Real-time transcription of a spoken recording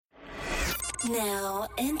Now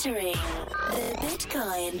entering the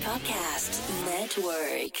Bitcoin Podcast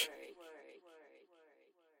Network.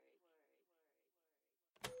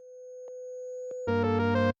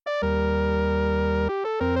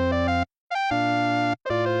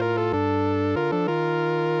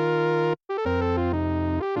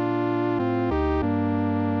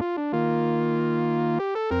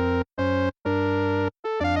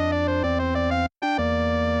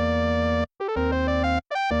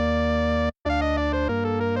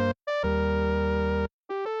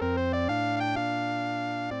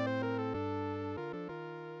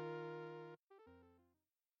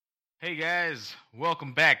 Hey guys,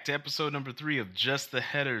 welcome back to episode number 3 of Just the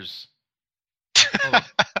Headers. Hold on.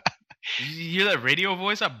 Did you hear that radio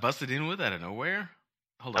voice I busted in with out of nowhere?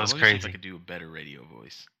 Hold on, That was let me see if I crazy. can do a better radio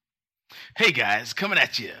voice. Hey guys, coming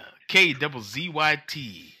at you,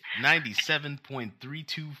 KZZYT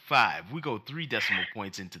 97.325. We go 3 decimal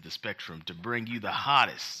points into the spectrum to bring you the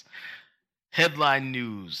hottest headline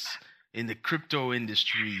news in the crypto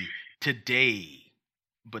industry today.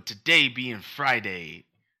 But today being Friday,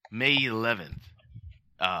 May 11th,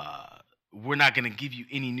 we're not going to give you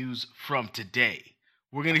any news from today.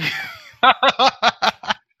 We're going to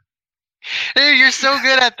Dude, you're so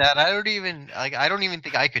good at that. I don't even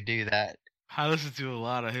think I could do that. I listened to a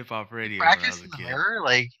lot of hip-hop radio when I Practice was in a the kid. mirror,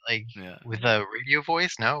 like Yeah. with a radio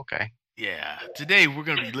voice? No, okay. Yeah. Today we're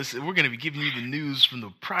going to be we're going to be giving you the news from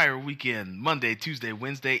the prior weekend, Monday, Tuesday,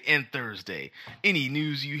 Wednesday, and Thursday. Any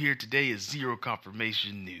news you hear today is zero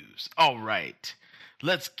confirmation news. All right.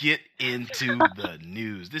 Let's get into the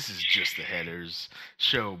news. This is Just the Headers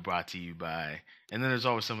show brought to you by, and then there's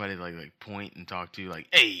always somebody like point and talk to, like,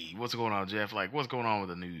 hey, what's going on, Jeff? Like, what's going on with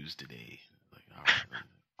the news today? Like, all right.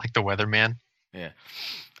 Like the weatherman. Yeah.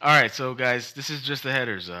 All right, so guys, this is Just the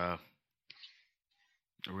Headers. We're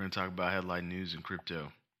going to talk about headline news and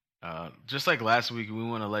crypto. Just like last week, we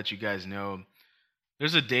want to let you guys know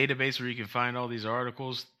there's a database where you can find all these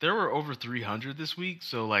articles. There were over 300 this week,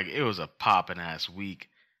 so like it was a poppin' ass week.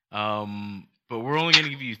 But we're only going to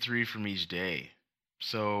give you 3 from each day.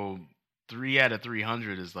 So 3 out of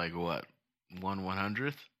 300 is like what?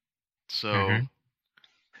 1/100th? So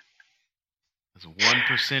that's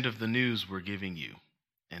 1% of the news we're giving you.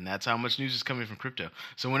 And that's how much news is coming from crypto.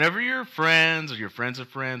 So whenever your friends or your friends of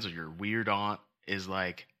friends or your weird aunt is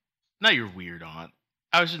like, not your weird aunt.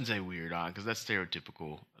 I shouldn't say weird aunt because that's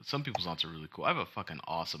stereotypical. Some people's aunts are really cool. I have a fucking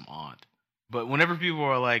awesome aunt. But whenever people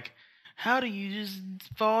are like, how do you just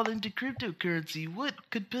fall into cryptocurrency? What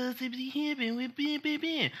could possibly happen with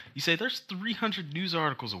blah? You say there's 300 news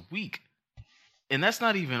articles a week. And that's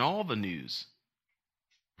not even all the news.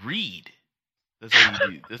 Read. That's how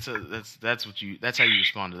you do. That's how you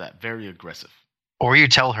respond to that. Very aggressive. Or you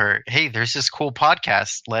tell her, hey, there's this cool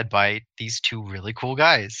podcast led by these 2 really cool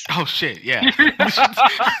guys. Oh shit, yeah.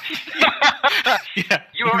 Yeah.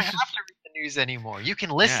 You don't have to read the news anymore. You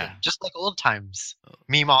can listen, Yeah. just like old times.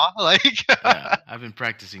 Meemaw, like. Yeah, I've been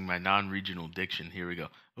practicing my non-regional diction. Here we go.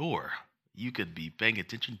 Or you could be paying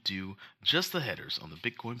attention to Just the Headers on the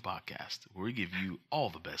Bitcoin Podcast, where we give you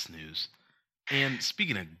all the best news. And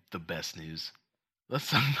speaking of the best news,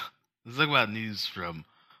 let's talk about news from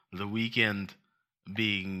the weekend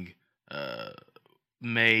being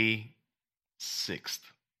May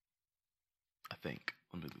 6th, I think.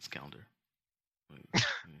 Let me look at this calendar.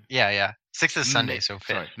 Yeah. 6th is Sunday, so 5th.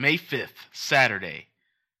 Sorry, May 5th, Saturday.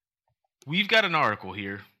 We've got an article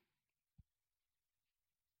here,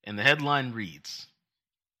 and the headline reads,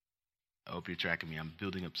 I hope you're tracking me. I'm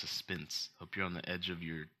building up suspense. Hope you're on the edge of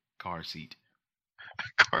your car seat.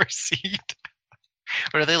 Car seat.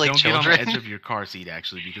 What are they, like, Don't children? get on the edge of your car seat,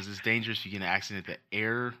 actually, because it's dangerous if you get in an accident. The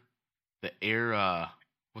air,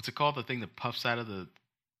 what's it called? The thing that puffs out of the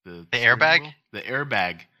steering airbag? wheel? The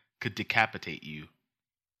airbag could decapitate you.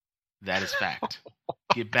 That is fact.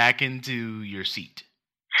 Get back into your seat.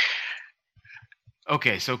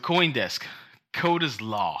 Okay, so CoinDesk. Code is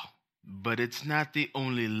law, but it's not the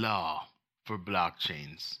only law for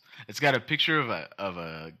blockchains. It's got a picture of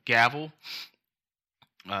a gavel.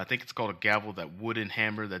 I think it's called a gavel, that wooden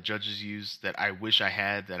hammer that judges use, that I wish I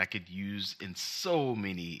had, that I could use in so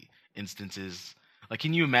many instances. Like,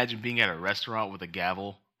 can you imagine being at a restaurant with a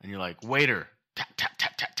gavel and you're like, waiter, tap, tap,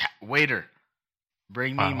 tap, tap, tap, waiter,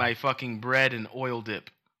 bring me my fucking bread and oil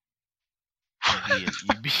dip.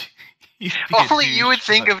 You'd be Only you would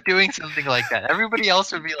think of doing something like that. Everybody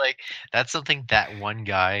else would be like, that's something that one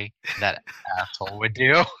guy, that asshole would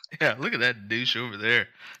do. Yeah, look at that douche over there.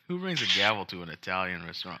 Who brings a gavel to an Italian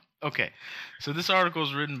restaurant? Okay, so this article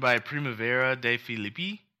is written by Primavera de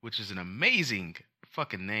Filippi, which is an amazing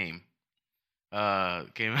fucking name.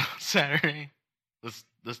 Came out Saturday. Let's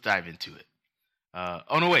dive into it.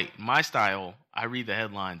 Oh no, wait. My style. I read the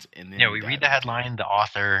headlines and then Yeah, we dive read the into it. headline, the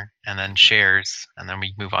author, and then shares, and then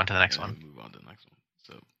we move on to the next And then one. we move on to the next one.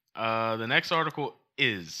 So, the next article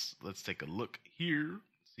is. Let's take a look here.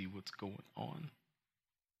 See what's going on.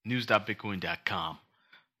 News.bitcoin.com.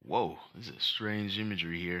 Whoa, this is strange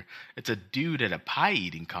imagery here. It's a dude at a pie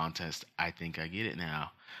eating contest. I think I get it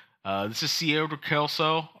now. This is Theodore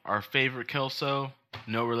Kelso, our favorite Kelso.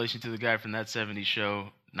 No relation to the guy from that 70s show.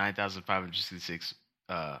 9,566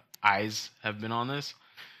 eyes have been on this.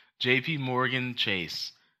 JP Morgan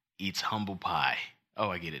Chase eats humble pie. Oh,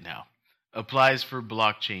 I get it now. Applies for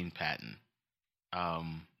blockchain patent.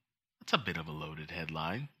 That's a bit of a loaded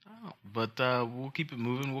headline. But we'll keep it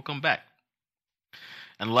moving. We'll come back.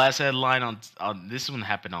 And the last headline on this one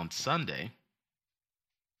happened on Sunday.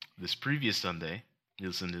 This previous Sunday. You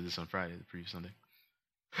listened to this on Friday, the previous Sunday.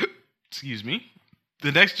 Excuse me.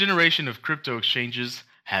 The next generation of crypto exchanges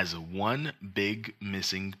has one big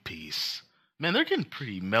missing piece. Man, they're getting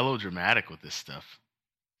pretty melodramatic with this stuff.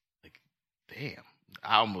 Like, damn.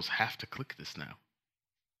 I almost have to click this now.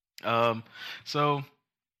 So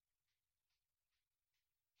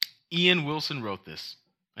Ian Wilson wrote this.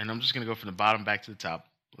 And I'm just going to go from the bottom back to the top.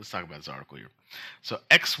 Let's talk about this article here. So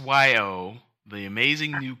XYO, the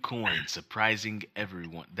amazing new coin, surprising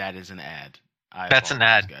everyone. That is an ad. That's an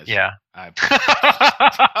ad, guys. yeah.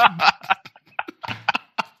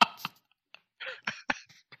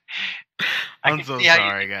 I'm so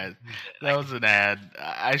sorry, guys. That was an ad.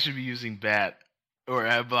 I should be using BAT or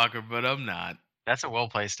ad blocker, but I'm not. That's a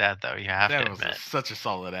well-placed ad, though. You have to admit. That was such a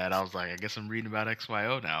solid ad. I was like, I guess I'm reading about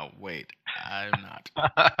XYO now. Wait, I'm not.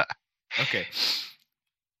 Okay.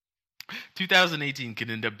 2018 could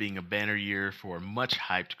end up being a banner year for much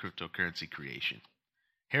hyped cryptocurrency creation.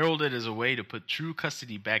 Heralded as a way to put true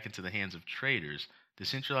custody back into the hands of traders,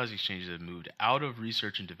 decentralized exchanges have moved out of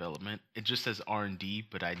research and development. It just says R&D,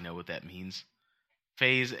 but I know what that means.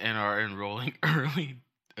 Phase and are enrolling early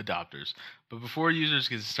adopters. But before users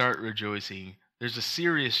can start rejoicing, there's a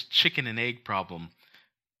serious chicken and egg problem.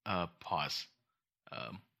 Pause.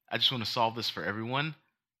 I just want to solve this for everyone.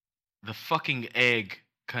 The fucking egg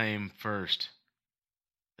came first.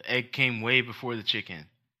 The egg came way before the chicken.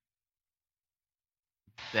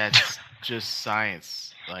 That's just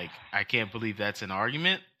science. Like, I can't believe that's an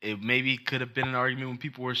argument. It maybe could have been an argument when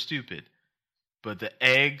people were stupid. But the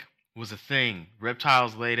egg was a thing.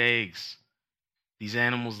 Reptiles laid eggs. These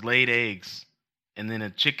animals laid eggs. And then a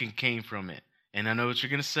chicken came from it. And I know what you're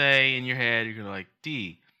going to say in your head. You're going to like,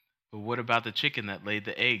 D, but what about the chicken that laid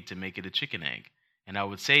the egg to make it a chicken egg? And I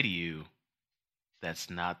would say to you, that's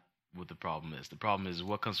not what the problem is. The problem is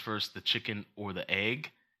what comes first, the chicken or the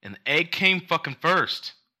egg? And the egg came fucking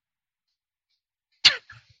first.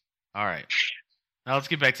 All right. Now let's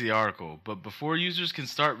get back to the article. But before users can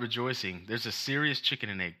start rejoicing, there's a serious chicken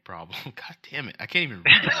and egg problem. God damn it. I can't even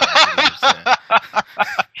read it.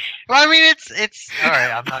 Well, I mean, it's all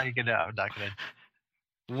right. I'm not gonna.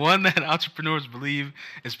 One that entrepreneurs believe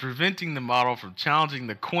is preventing the model from challenging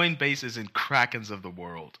the Coinbases and Krakens of the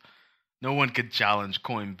world. No one could challenge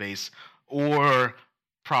Coinbase or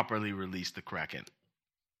properly release the Kraken.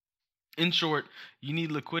 In short, you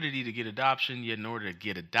need liquidity to get adoption, yet in order to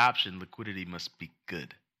get adoption, liquidity must be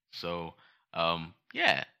good. So,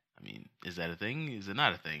 yeah. I mean, is that a thing? Is it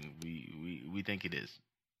not a thing? We think it is.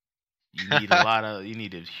 You need you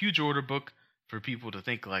need a huge order book for people to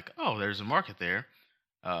think like, oh, there's a market there.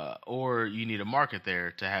 Or you need a market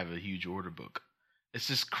there to have a huge order book. It's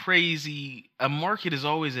just crazy. A market is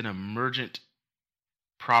always an emergent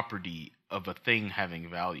property of a thing having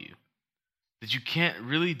value that you can't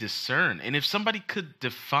really discern. And if somebody could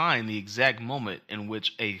define the exact moment in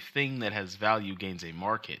which a thing that has value gains a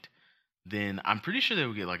market, then I'm pretty sure they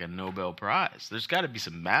would get like a Nobel Prize. There's got to be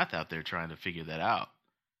some math out there trying to figure that out.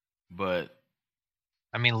 But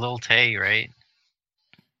I mean, Lil Tay, right?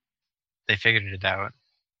 They figured it out.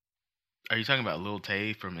 Are you talking about Lil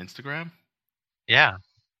Tay from Instagram? Yeah.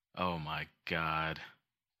 Oh my god.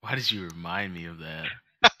 Why did you remind me of that?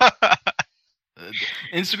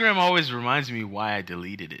 Instagram always reminds me why I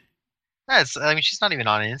deleted it. I mean, she's not even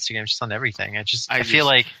on Instagram. She's on everything. I feel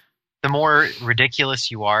like the more ridiculous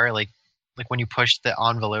you are, like when you push the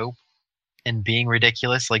envelope and being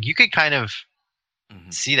ridiculous, like you could kind of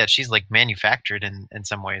see that she's like manufactured in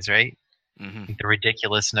some ways, right? Like the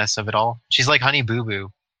ridiculousness of it all. She's like Honey Boo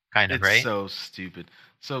Boo, kind of, right? It's so stupid.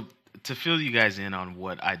 So to fill you guys in on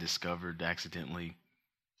what I discovered accidentally,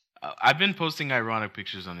 I've been posting ironic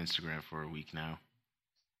pictures on Instagram for a week now.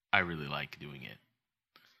 I really like doing it.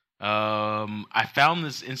 I found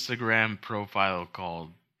this Instagram profile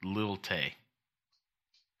called Lil Tay,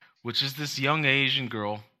 which is this young Asian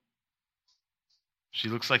girl She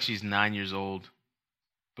looks like she's 9 years old,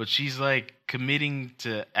 but she's like committing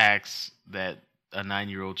to acts that a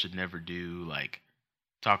 9-year-old should never do, like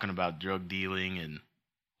talking about drug dealing and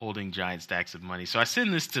holding giant stacks of money. So I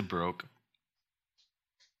send this to Broke,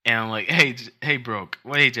 and I'm like, hey, Broke,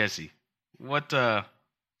 hey, Jesse, what do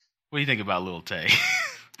you think about Lil Tay?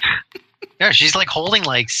 Yeah, she's like holding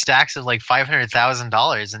like stacks of like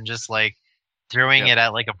 $500,000 and just like throwing it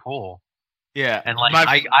at like a pool. Yeah, and like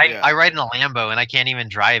I ride in a Lambo and I can't even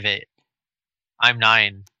drive it. I'm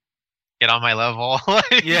 9. Get on my level.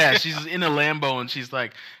 Yeah, she's in a Lambo and she's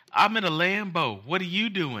like, I'm in a Lambo. What are you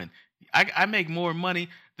doing? I make more money.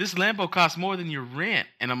 This Lambo costs more than your rent.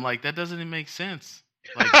 And I'm like, that doesn't even make sense.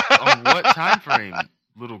 Like, on what time frame,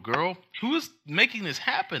 little girl? Who is making this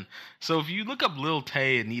happen? So if you look up Lil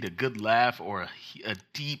Tay and need a good laugh or a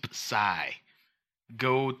deep sigh,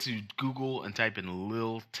 go to Google and type in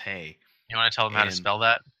Lil Tay. You want to tell them how to spell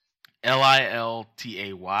that?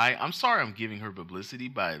 Liltay. I'm sorry I'm giving her publicity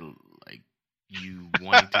by like you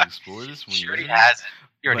wanting to explore this. When she already has it.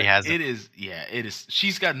 She already has it. It is.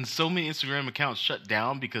 She's gotten so many Instagram accounts shut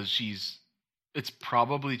down because it's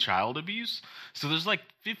probably child abuse. So there's like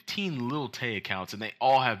 15 Lil Tay accounts and they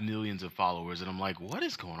all have millions of followers. And I'm like, what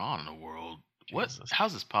is going on in the world?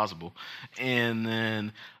 How's this possible? And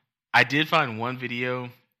then I did find one video,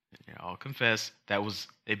 I'll confess,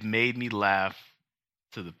 it made me laugh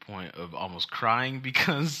to the point of almost crying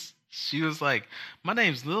because she was like, my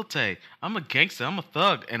name's Lil Tay. I'm a gangster. I'm a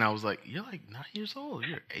thug. And I was like, you're like 9 years old.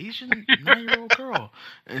 You're an Asian 9-year-old girl.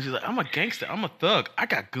 And she's like, I'm a gangster. I'm a thug. I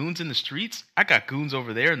got goons in the streets. I got goons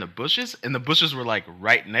over there in the bushes. And the bushes were like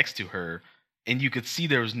right next to her. And you could see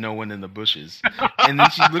there was no one in the bushes. And then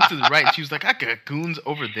she looked to the right and she was like, I got goons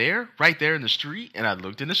over there, right there in the street. And I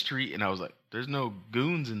looked in the street and I was like, there's no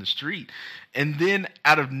goons in the street. And then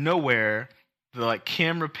out of nowhere, the like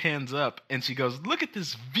camera pans up and she goes, look at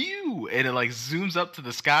this view. And it like zooms up to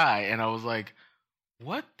the sky. And I was like,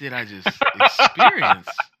 what did I just experience?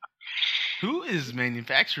 Who is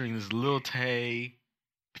manufacturing this Lil Tay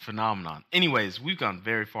phenomenon? Anyways, we've gone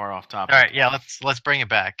very far off topic. All right, yeah, let's bring it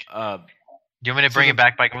back. Do you want me to bring it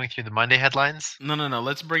back by going through the Monday headlines? No.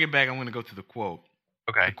 Let's bring it back. I'm going to go through the quote.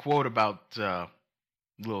 Okay. The quote about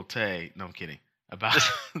Lil Tay. No, I'm kidding. About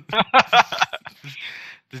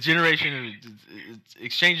the generation of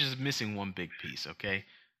exchanges is missing one big piece, okay?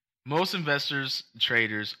 Most investors,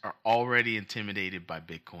 traders are already intimidated by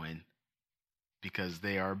Bitcoin because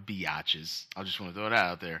they are biatches. I just want to throw that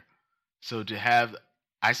out there. So to have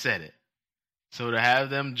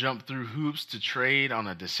them jump through hoops to trade on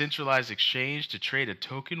a decentralized exchange, to trade a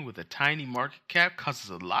token with a tiny market cap, causes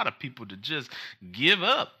a lot of people to just give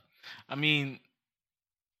up. I mean,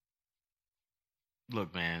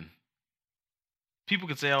 look, man. People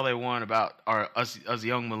can say all they want about us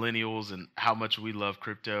young millennials and how much we love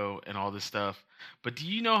crypto and all this stuff. But do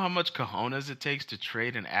you know how much cojones it takes to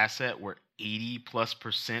trade an asset where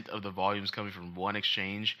 80+% of the volume is coming from one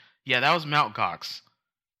exchange? Yeah, that was Mt. Gox.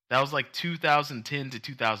 That was like 2010 to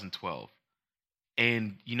 2012.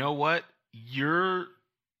 And you know what? Your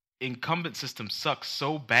incumbent system sucks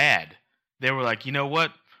so bad. They were like, you know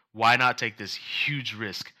what? Why not take this huge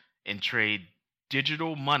risk and trade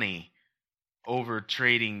digital money over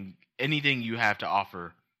trading anything you have to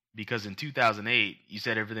offer? Because in 2008, you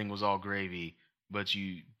said everything was all gravy, but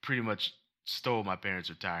you pretty much stole my parents'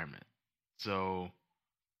 retirement. So,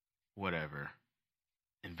 whatever.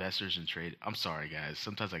 Investors and trade. I'm sorry, guys.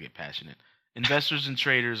 Sometimes I get passionate. Investors and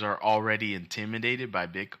traders are already intimidated by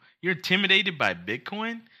Bitcoin. You're intimidated by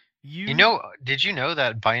Bitcoin? Did you know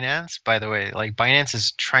that Binance, by the way, like Binance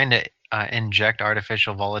is trying to inject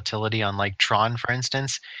artificial volatility on like Tron, for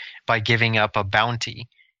instance, by giving up a bounty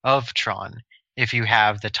of Tron if you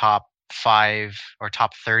have the top 5 or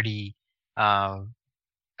top 30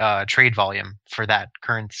 trade volume for that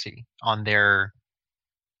currency on their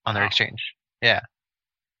exchange. Yeah.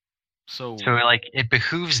 So like it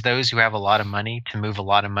behooves those who have a lot of money to move a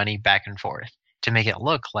lot of money back and forth to make it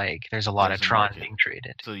look like there's a lot of Tron being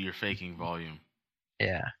traded. So you're faking volume.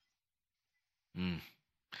 Yeah.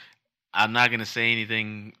 I'm not gonna say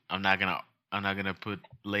anything. I'm not gonna put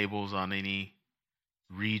labels on any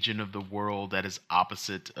region of the world that is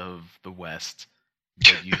opposite of the West.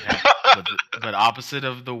 But you have, but opposite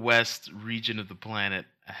of the West region of the planet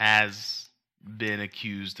has been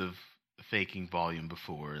accused of faking volume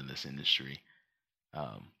before in this industry.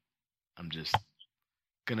 I'm just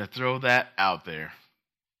gonna throw that out there.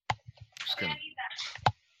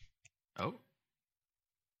 Oh,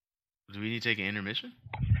 do we need to take an intermission?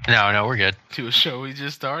 No, we're good. To a show we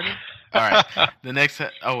just started. All right, the next.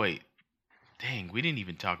 Oh wait, dang, we didn't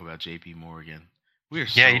even talk about J.P. Morgan. We're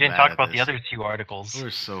so you didn't talk about the other 2 articles.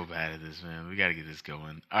 We're so bad at this, man. We got to get this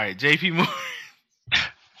going. All right, JP Morgan.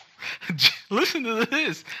 Listen to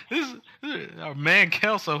this. This is our man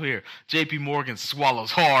Kelso here. JP Morgan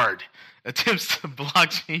swallows hard. Attempts to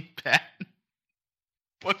blockchain patent.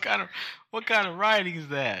 What kind of writing is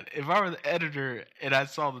that? If I were the editor and I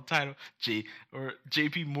saw the title,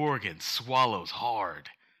 JP Morgan swallows hard.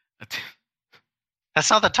 That's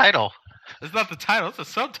not the title. That's not the title. It's a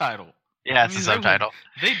subtitle. Yeah, it's a subtitle.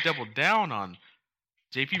 They doubled down on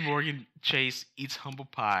JP Morgan Chase eats humble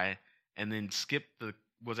pie and then skip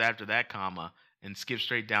was after that comma and skip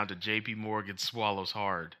straight down to JP Morgan swallows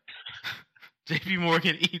hard. JP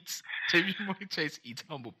Morgan Chase eats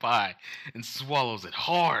humble pie and swallows it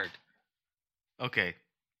hard. Okay.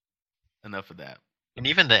 Enough of that. And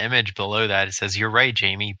even the image below that, it says, "You're right,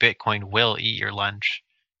 Jamie. Bitcoin will eat your lunch."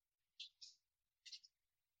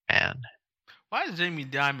 Man. Why does Jamie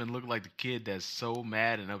Dimon look like the kid that's so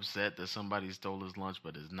mad and upset that somebody stole his lunch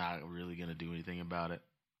but is not really going to do anything about it?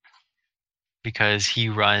 Because he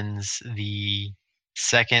runs the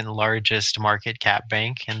second largest market cap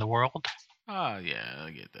bank in the world. Oh, yeah,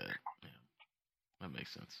 I get that. Yeah, that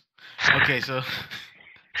makes sense. Okay, so...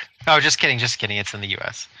 Oh, just kidding. It's in the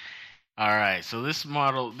U.S. All right, so this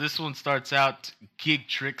one starts out, Gig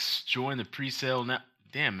Tricks, join the pre-sale now.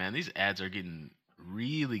 Damn, man, these ads are getting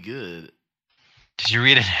really good. Did you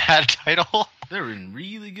read an ad title? They're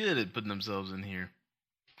really good at putting themselves in here.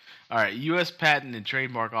 All right, U.S. Patent and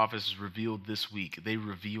Trademark Office revealed this week. They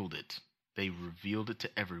revealed it. They revealed it to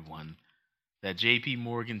everyone that J.P.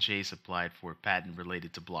 Morgan Chase applied for a patent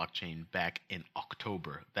related to blockchain back in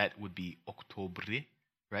October. That would be Octobre,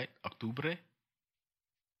 right? Octubre?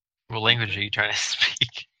 What language are you trying to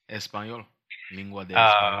speak? Español. Lengua de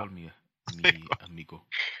español, mi amigo.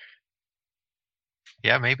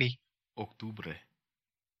 Yeah, maybe. Octubre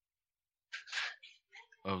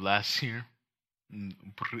of last year.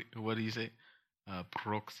 What do you say?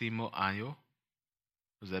 Próximo año.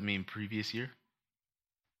 Does that mean previous year?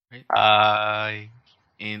 Right?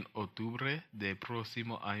 En octubre de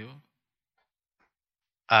próximo año.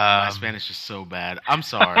 My Spanish is so bad. I'm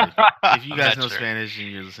sorry. If you guys know Spanish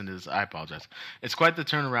and you're listening to this, I apologize. It's quite the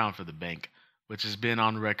turnaround for the bank, which has been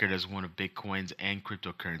on record as one of Bitcoin's and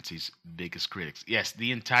cryptocurrency's biggest critics. Yes,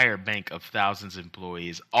 the entire bank of thousands of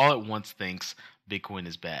employees all at once thinks Bitcoin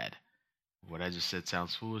is bad. What I just said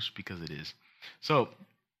sounds foolish because it is. So,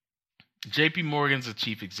 JP Morgan's a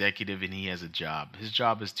chief executive and he has a job. His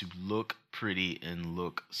job is to look pretty and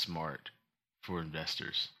look smart for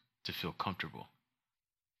investors to feel comfortable.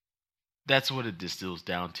 That's what it distills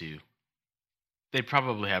down to. They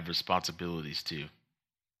probably have responsibilities too.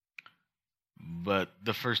 But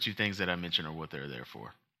the first 2 things that I mentioned are what they're there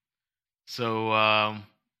for. So,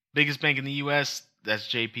 biggest bank in the U.S., that's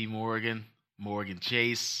JP Morgan, Morgan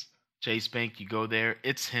Chase Bank, you go there,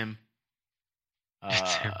 it's him.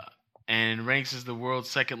 It's him. And ranks as the world's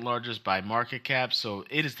second largest by market cap, so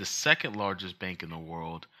it is the second largest bank in the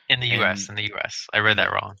world. In the U.S. I read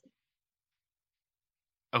that wrong.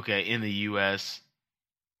 Okay, in the U.S.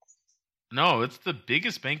 No, it's the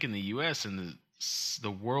biggest bank in the U.S. and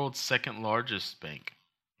the world's second largest bank.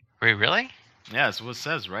 Wait, really? Yeah, that's what it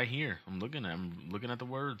says right here. I'm looking at the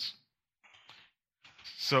words.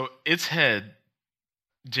 So its head,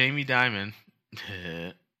 Jamie Dimon,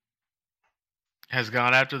 has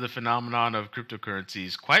gone after the phenomenon of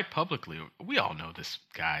cryptocurrencies quite publicly. We all know this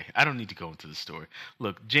guy. I don't need to go into the story.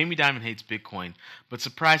 Look, Jamie Dimon hates Bitcoin, but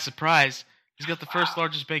surprise, surprise, he's got the first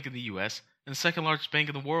largest bank in the U.S. and the second largest bank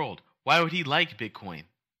in the world. Why would he like Bitcoin?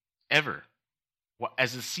 Ever.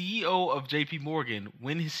 As the CEO of JP Morgan,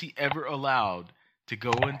 when is he ever allowed to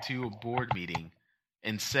go into a board meeting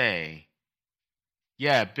and say,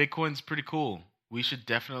 yeah, Bitcoin's pretty cool. We should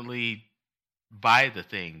definitely buy the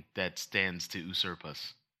thing that stands to usurp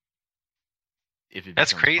us?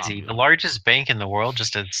 That's crazy. Popular. The largest bank in the world,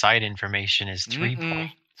 just as side information, is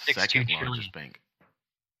 3.62 trillion. Largest bank.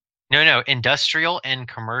 No. Industrial and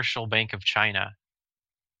Commercial Bank of China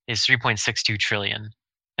is 3.62 trillion.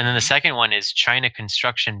 And then the second one is China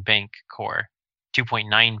Construction Bank Corp,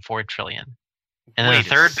 2.94 trillion. And then the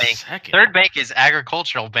third bank is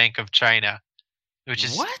Agricultural Bank of China, which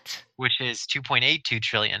is 2.82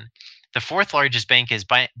 trillion. The fourth largest bank is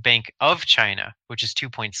Bank of China, which is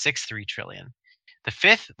 2.63 trillion. The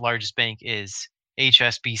fifth largest bank is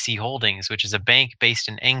HSBC Holdings, which is a bank based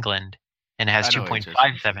in England and it has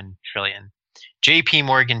 2.57 trillion. JP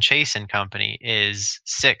Morgan Chase and Company is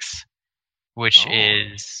 6, which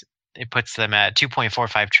it puts them at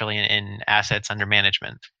 2.45 trillion in assets under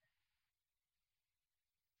management.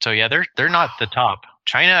 So yeah, they're not the top.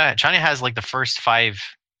 China has like the first 5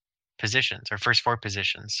 positions or first 4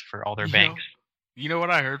 positions for all their banks. You know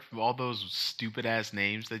what I heard from all those stupid ass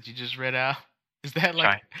names that you just read out? Is that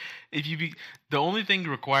like if you be the only thing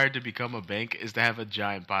required to become a bank is to have a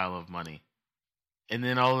giant pile of money. And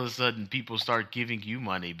then all of a sudden people start giving you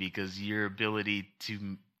money because your ability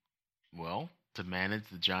to manage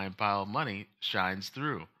the giant pile of money shines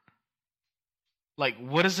through. Like,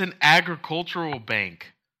 what is an agricultural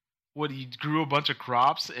bank? What, you grew a bunch of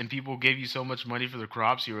crops and people gave you so much money for the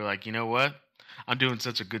crops, you were like, you know what? I'm doing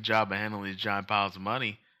such a good job of handling these giant piles of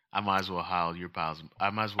money. I might as well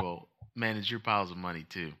manage your piles of money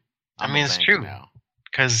too. I mean, it's true.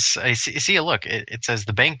 Because I see a look. It says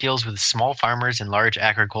the bank deals with small farmers and large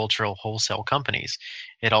agricultural wholesale companies.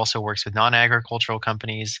 It also works with non-agricultural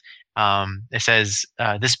companies. It says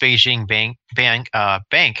this Beijing bank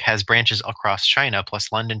has branches across China,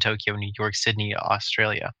 plus London, Tokyo, New York, Sydney,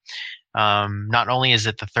 Australia. Not only is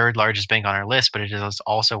it the 3rd largest bank on our list, but it is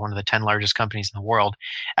also one of the 10 largest companies in the world.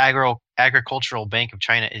 Agricultural Bank of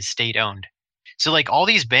China is state-owned. So like all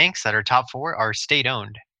these banks that are top 4 are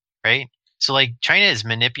state-owned, right? So like China is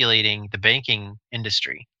manipulating the banking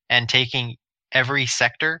industry and taking every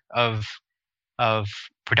sector of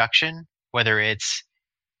production, whether it's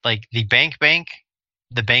like the bank,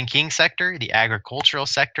 the banking sector, the agricultural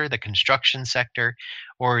sector, the construction sector,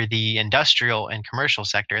 or the industrial and commercial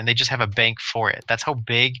sector, and they just have a bank for it. That's how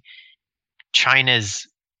big China's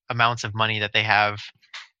amounts of money that they have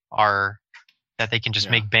are, that they can just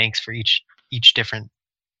make banks for each different.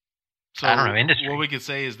 So I don't know, industry. What we could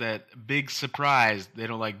say is that big surprise, they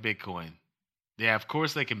don't like Bitcoin. Yeah, of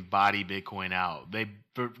course they can body Bitcoin out.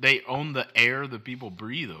 They own the air that people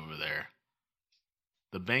breathe over there.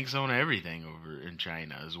 The banks own everything over in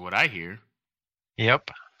China, is what I hear.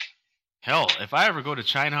 Yep. Hell, if I ever go to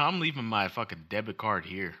China, I'm leaving my fucking debit card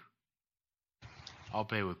here. I'll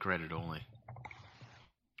pay with credit only.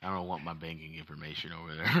 I don't want my banking information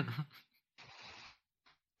over there.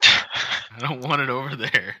 I don't want it over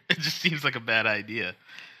there. It just seems like a bad idea.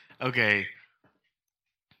 Okay.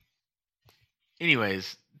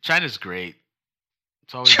 Anyways, China's great.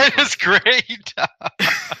 It's always China's great.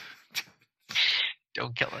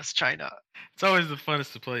 Don't kill us, China. It's always the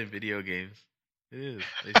funnest to play in video games. It is.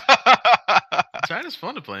 China's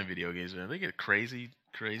fun to play in video games, man. They get crazy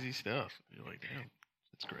stuff. You're like, damn,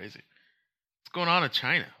 it's crazy. What's going on in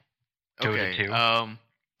China? Okay.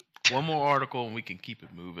 One more article and we can keep it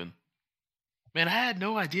moving. Man, I had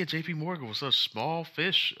no idea JP Morgan was such a small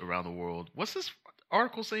fish around the world. What's this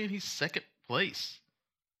article saying he's 2nd place?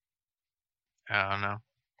 I don't know.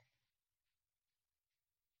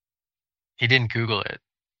 He didn't Google it.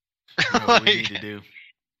 What we need to do.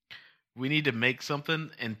 We need to make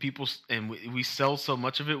something, and we sell so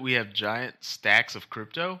much of it. We have giant stacks of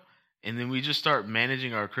crypto, and then we just start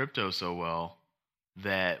managing our crypto so well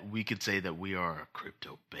that we could say that we are a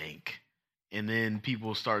crypto bank. And then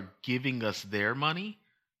people start giving us their money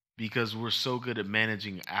because we're so good at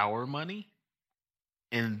managing our money.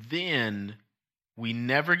 And then we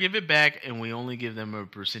never give it back, and we only give them a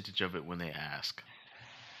percentage of it when they ask.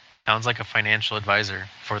 Sounds like a financial advisor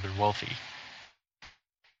for the wealthy.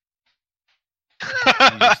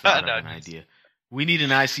 You just thought of an idea. We need an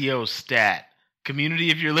ICO stat. Community,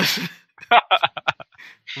 if you're listening.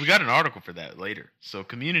 We got an article for that later. So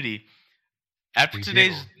community, after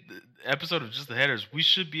today's episode of Just the Headers, we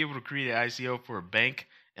should be able to create an ICO for a bank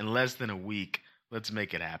in less than a week. Let's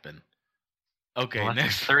make it happen. Okay,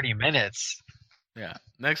 next 30 minutes. Yeah,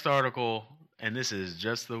 next article, and this is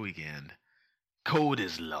Just the Weekend. Code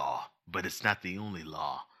is law, but it's not the only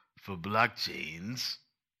law for blockchains.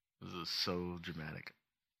 This is so dramatic.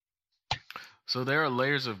 So there are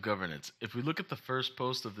layers of governance. If we look at the first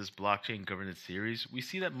post of this blockchain governance series, we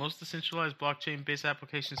see that most decentralized blockchain-based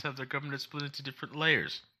applications have their governance split into different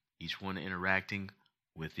layers, each one interacting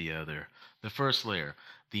with the other. The first layer,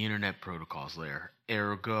 the Internet Protocols layer,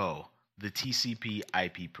 ergo, the TCP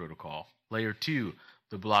IP protocol. Layer 2,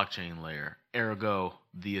 the blockchain layer, ergo,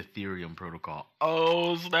 the Ethereum protocol.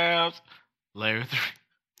 Oh, snaps! Layer 3,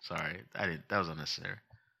 sorry, that was unnecessary.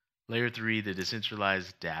 Layer 3, the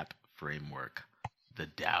decentralized dApp framework, the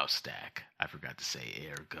DAO stack. I forgot to say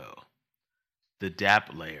ergo. The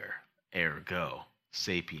dApp layer, ergo,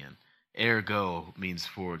 sapien. Ergo means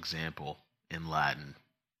for example in Latin.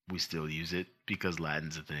 We still use it because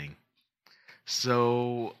Latin's a thing.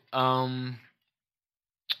 So,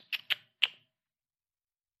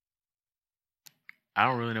 I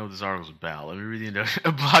don't really know what this article is about. Let me read the introduction.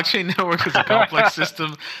 A blockchain network is a complex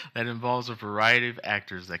system that involves a variety of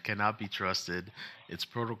actors that cannot be trusted. Its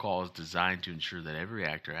protocol is designed to ensure that every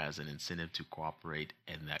actor has an incentive to cooperate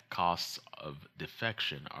and that costs of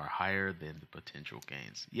defection are higher than the potential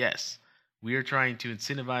gains. Yes, we are trying to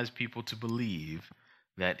incentivize people to believe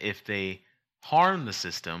that if they harm the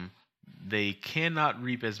system, they cannot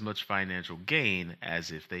reap as much financial gain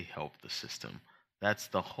as if they help the system. That's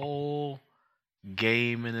the whole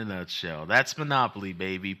game in a nutshell. That's Monopoly,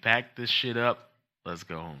 baby. Pack this shit up. Let's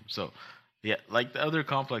go home. So, yeah, like the other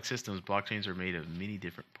complex systems, blockchains are made of many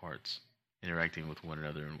different parts interacting with one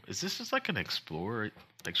another. Is this just like an explorer?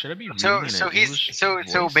 Like, should I be reading so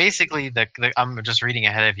basically, I'm just reading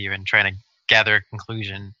ahead of you and trying to gather a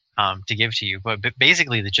conclusion to give to you. But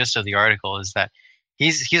basically, the gist of the article is that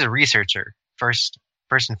he's a researcher first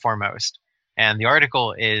and foremost, and the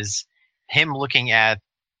article is him looking at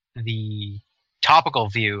the topical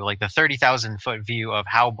view, like the 30,000-foot view of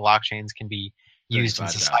how blockchains can be used in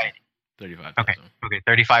society. 35,000. Okay,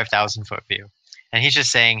 35,000-foot view. And he's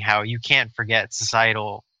just saying how you can't forget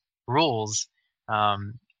societal rules,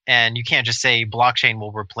 and you can't just say blockchain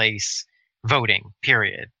will replace voting,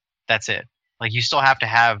 period. That's it. Like, you still have to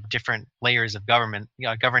have different layers of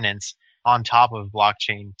governance on top of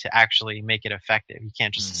blockchain to actually make it effective. You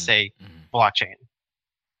can't just say blockchain.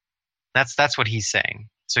 That's what he's saying.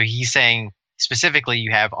 So he's saying specifically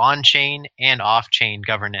you have on-chain and off-chain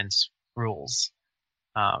governance rules.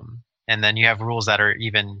 And then you have rules that are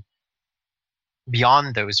even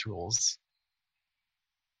beyond those rules.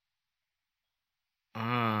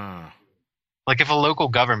 Like if a local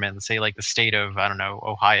government, let's say like the state of, I don't know,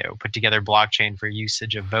 Ohio, put together blockchain for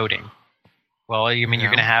usage of voting. Well, I mean, you're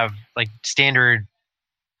going to have like standard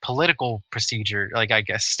political procedure, like I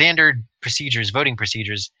guess standard procedures, voting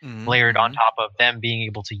procedures layered on top of them being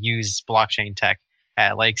able to use blockchain tech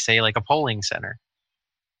at like, say, like a polling center,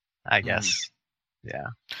 I guess. Yeah.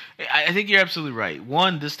 I think you're absolutely right.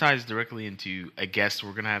 One, this ties directly into a guest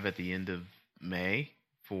we're going to have at the end of May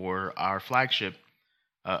for our flagship,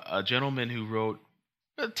 a gentleman who wrote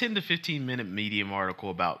a 10 to 15 minute Medium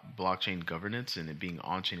article about blockchain governance and it being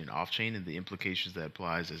on-chain and off-chain and the implications that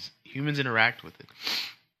applies as humans interact with it.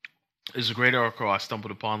 It's a great article I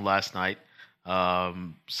stumbled upon last night,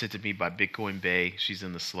 sent to me by Bitcoin Bay. She's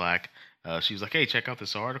in the Slack. She was like, hey, check out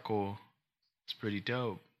this article. It's pretty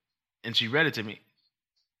dope. And she read it to me.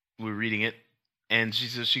 We were reading it. And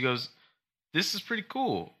she goes, this is pretty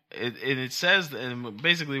cool. It says, and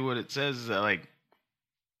basically what it says is that, like,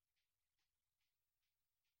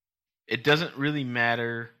 it doesn't really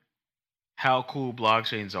matter how cool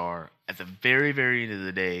blockchains are. At the very, very end of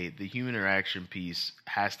the day, the human interaction piece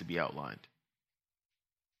has to be outlined.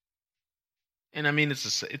 And I mean,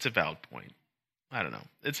 it's a valid point. I don't know.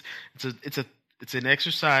 It's an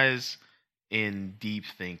exercise in deep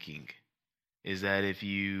thinking. Is that if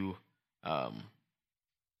you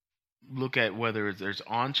look at whether there's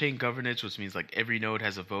on-chain governance, which means like every node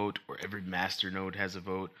has a vote, or every master node has a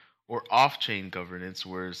vote, or off-chain governance,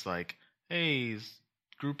 where it's like, hey, this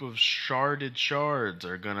group of sharded shards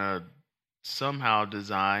are gonna somehow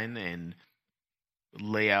design and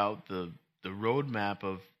lay out the roadmap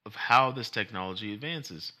of how this technology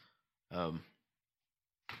advances.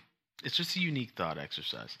 It's just a unique thought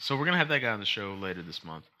exercise. So we're gonna have that guy on the show later this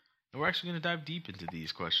month. And we're actually going to dive deep into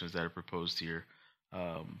these questions that are proposed here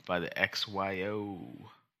by the XYO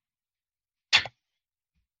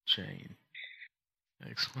chain.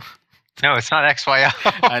 No, it's not XYO.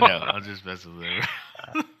 I know. I'll just mess with it.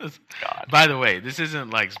 God. By the way, this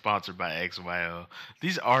isn't like sponsored by XYO.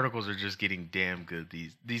 These articles are just getting damn good.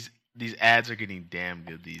 These ads are getting damn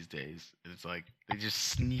good these days. It's like they just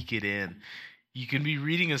sneak it in. You can be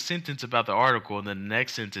reading a sentence about the article, and the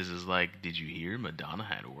next sentence is like, did you hear Madonna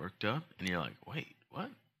had work done? And you're like, wait, what?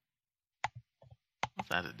 What's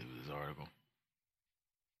that to do with this article?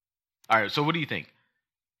 All right, so what do you think?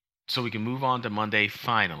 So we can move on to Monday,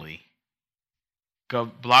 finally.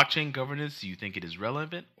 Blockchain governance, do you think it is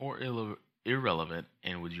relevant or irrelevant?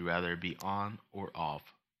 And would you rather be on or off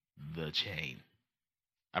the chain?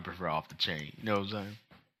 I prefer off the chain. You know what I'm saying?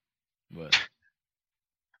 But...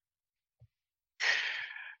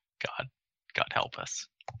 God help us.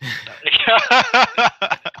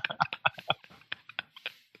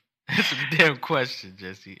 Answer the damn question,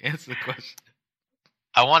 Jesse. Answer the question.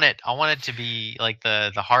 I want it to be like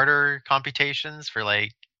the harder computations for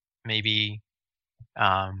like maybe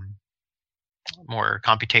more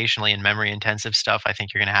computationally and memory intensive stuff. I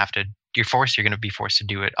think you're going to be forced to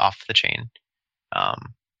do it off the chain. I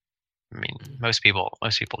mean, most people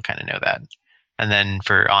kind of know that. And then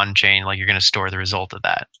for on chain, like you're going to store the result of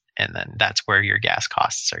that and then that's where your gas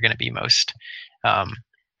costs are going to be most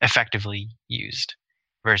effectively used,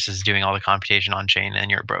 versus doing all the computation on chain and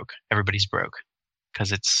you're broke. Everybody's broke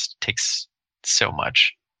because it takes so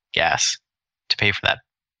much gas to pay for that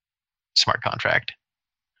smart contract.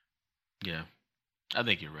 Yeah, I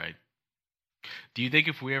think you're right. Do you think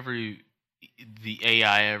if the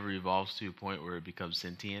AI ever evolves to a point where it becomes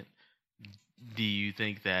sentient, do you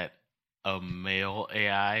think that a male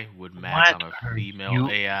AI would match on a female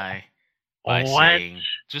AI by saying,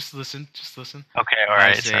 just listen. Okay, all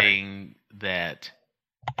right. Saying that,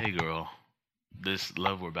 hey girl, this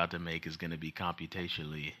love we're about to make is going to be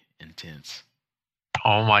computationally intense.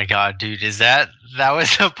 Oh my god, dude, that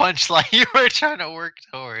was a punchline you were trying to work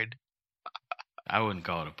toward? I wouldn't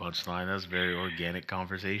call it a punchline. That's a very organic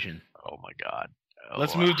conversation. Oh my god.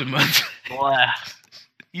 Let's move to Monday.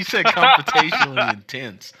 You said computationally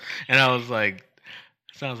intense, and I was like,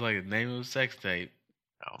 sounds like the name of a sex tape.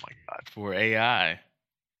 Oh my god. For AI.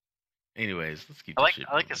 Anyways, let's keep. I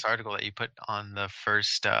like this article that you put on the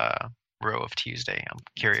first row of Tuesday. I'm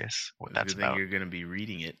curious what that's about. You're going to be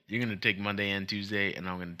reading it. You're going to take Monday and Tuesday, and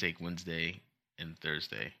I'm going to take Wednesday and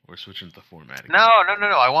Thursday. We're switching to the format again. No.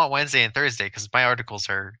 I want Wednesday and Thursday because my articles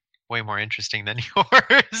are way more interesting than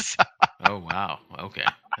yours. Oh wow. Okay,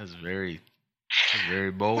 that's very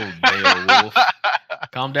bold, Beowulf.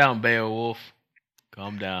 Calm down, Beowulf.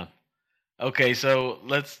 Calm down. Okay, so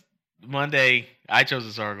Monday. I chose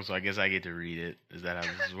this article, so I guess I get to read it. Is that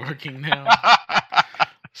how this is working now?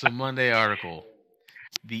 So Monday article.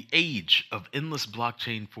 The age of endless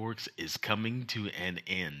blockchain forks is coming to an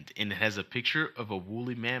end, and it has a picture of a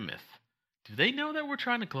woolly mammoth. Do they know that we're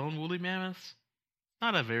trying to clone woolly mammoths?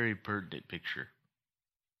 Not a very pertinent picture.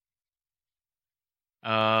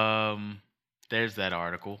 There's that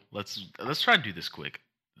article. Let's try and do this quick.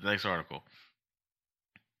 The next article.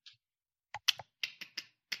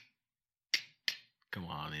 Come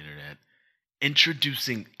on, internet.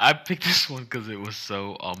 Introducing. I picked this one because it was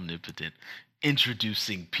so omnipotent.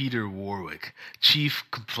 Introducing Peter Warwick, Chief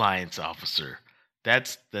Compliance Officer.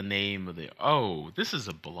 That's the name of the. Oh, this is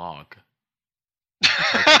a blog.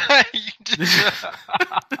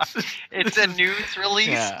 It's a news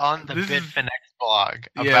release on the Bitfinex blog.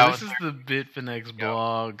 This is the Bitfinex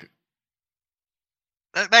blog.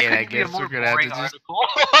 That could be a more boring article.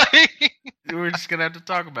 We're just gonna have to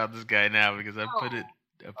talk about this guy now because I put it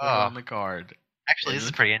on the card. Actually, this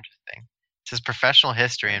is pretty interesting. It says professional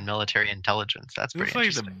history and military intelligence. That's pretty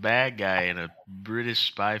interesting. Looks like the bad guy in a British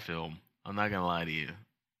spy film. I'm not gonna lie to you.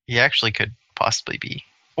 He actually could possibly be,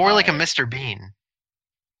 or like a Mr. Bean.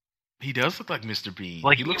 He does look like Mr. Bean.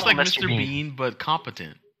 Like he looks like Mr. Bean, but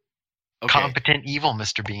competent. Okay. Competent evil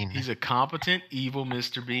Mr. Bean. He's a competent evil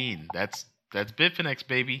Mr. Bean. That's Bitfinex,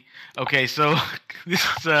 baby. Okay, so this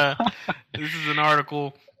is an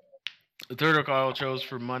article. The third article I chose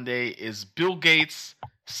for Monday is Bill Gates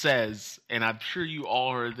says, and I'm sure you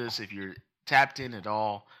all heard this if you're tapped in at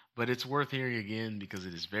all, but it's worth hearing again because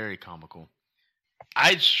it is very comical.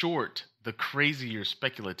 I'd short the crazier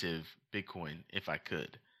speculative Bitcoin if I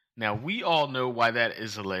could. Now, we all know why that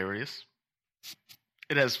is hilarious.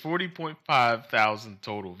 It has 40.5 thousand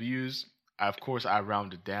total views. Of course, I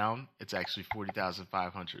rounded down. It's actually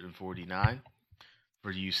 40,549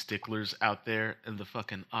 for you sticklers out there in the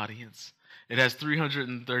fucking audience. It has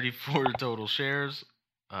 334 total shares.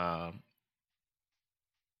 So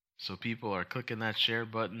people are clicking that share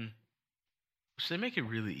button, which they make it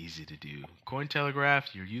really easy to do.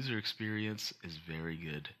 Cointelegraph, your user experience is very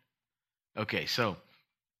good. Okay, so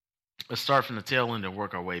let's start from the tail end and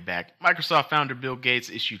work our way back. Microsoft founder Bill Gates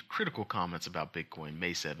issued critical comments about Bitcoin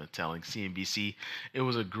May 7th, telling CNBC it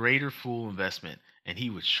was a greater fool investment and he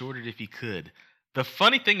would short it if he could. The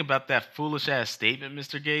funny thing about that foolish-ass statement,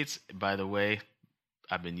 Mr. Gates, by the way,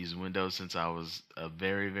 I've been using Windows since I was a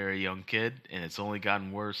very, very young kid, and it's only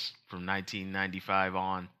gotten worse from 1995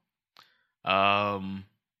 on.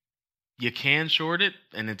 You can short it,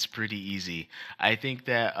 and it's pretty easy. I think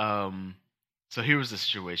that... So here was the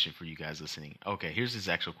situation for you guys listening. Okay, here's his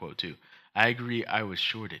actual quote too. I agree I would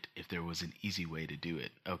short it if there was an easy way to do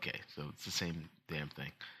it. Okay, so it's the same damn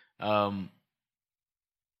thing.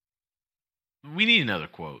 We need another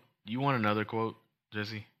quote. You want another quote,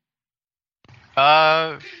 Jesse?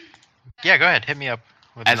 Yeah, go ahead. Hit me up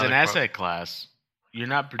with As an quote. asset class, you're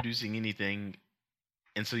not producing anything,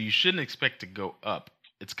 and so you shouldn't expect to go up.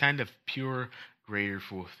 It's kind of pure greater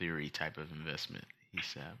fool theory type of investment, he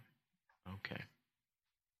said. Okay.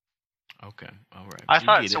 All right. I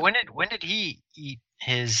thought so. When did he eat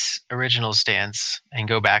his original stance and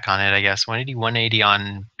go back on it? I guess when did he 180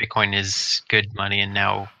 on Bitcoin is good money, and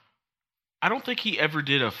now I don't think he ever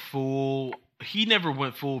did a full he never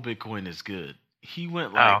went full Bitcoin is good. He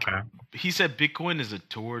went like okay. he said Bitcoin is a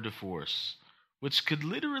tour de force, which could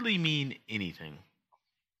literally mean anything.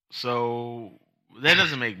 So that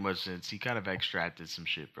doesn't make much sense. He kind of extracted some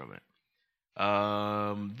shit from it.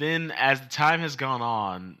 Then as the time has gone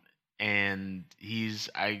on, and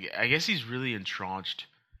I guess he's really entrenched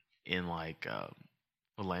in like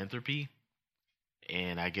philanthropy,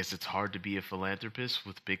 and I guess it's hard to be a philanthropist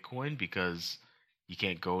with Bitcoin because you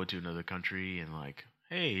can't go into another country and like,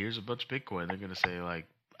 hey, here's a bunch of Bitcoin. They're gonna say like,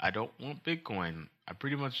 I don't want Bitcoin. I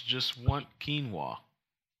pretty much just want quinoa.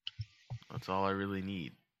 That's all I really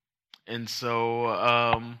need. And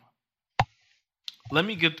so, let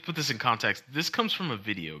me put this in context. This comes from a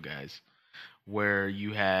video, guys, where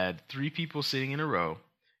you had 3 people sitting in a row,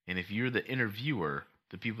 and if you're the interviewer,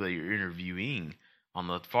 the people that you're interviewing, on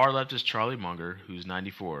the far left is Charlie Munger, who's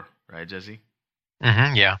 94, right, Jesse?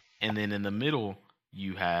 Mm-hmm, yeah. And then in the middle,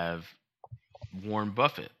 you have Warren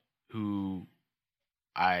Buffett, who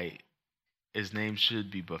his name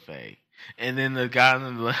should be Buffet. And then the guy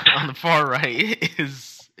on the far right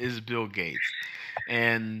is Bill Gates.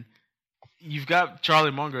 And you've got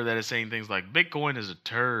Charlie Munger that is saying things like Bitcoin is a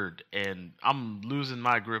turd and I'm losing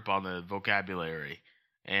my grip on the vocabulary.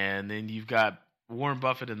 And then you've got Warren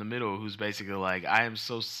Buffett in the middle who's basically like, I am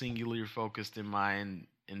so singularly focused in my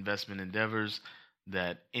investment endeavors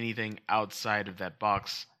that anything outside of that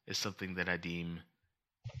box is something that I deem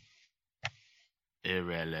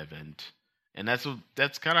irrelevant. And that's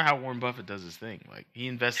kind of how Warren Buffett does his thing. Like he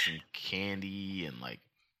invests in candy and like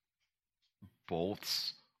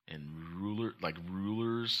bolts and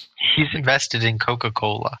rulers. He's invested in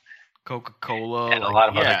Coca-Cola. And a lot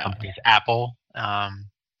of other companies. Apple.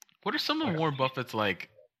 What are some of Warren Buffett's like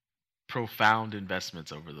profound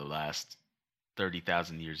investments over the last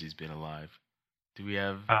 30,000 years he's been alive? Do we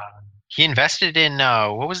have? He invested in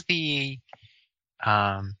what was the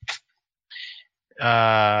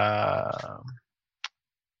buy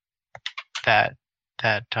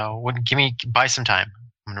some time.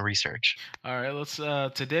 I'm gonna research. All right, let's.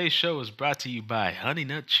 Today's show is brought to you by Honey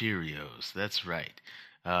Nut Cheerios. That's right.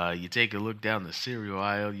 You take a look down the cereal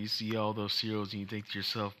aisle, you see all those cereals, and you think to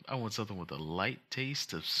yourself, I want something with a light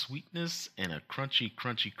taste of sweetness and a crunchy,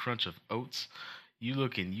 crunchy crunch of oats. You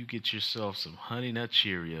look and you get yourself some Honey Nut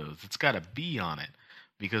Cheerios. It's got a bee on it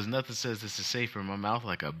because nothing says this is safe in my mouth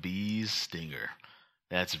like a bee's stinger.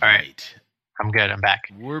 That's all right. I'm good. I'm back.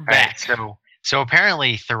 We're back. Right, so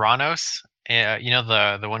apparently Theranos, you know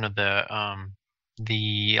the one with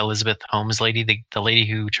the Elizabeth Holmes lady, the lady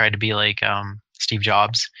who tried to be like Steve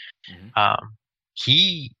Jobs. Mm-hmm.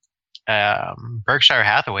 He Berkshire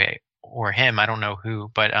Hathaway or him, I don't know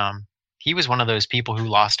who, but he was one of those people who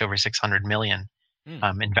lost over $600 million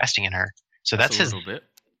investing in her. So that's his little bit.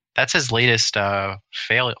 That's his latest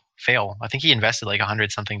fail. I think he invested like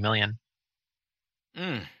 100-something million.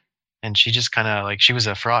 And she just kind of like she was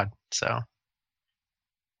a fraud. So I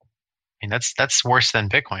mean that's worse than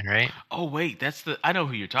Bitcoin, right? Oh wait, I know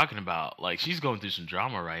who you're talking about. Like she's going through some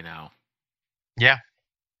drama right now. Yeah.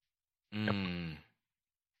 Yep. I'm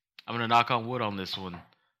gonna knock on wood on this one,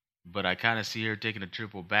 but I kind of see her taking a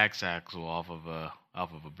triple back axle off of a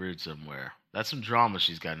bridge somewhere. That's some drama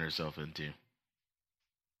she's gotten herself into.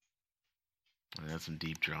 And that's some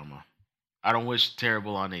deep drama. I don't wish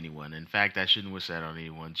terrible on anyone. In fact, I shouldn't wish that on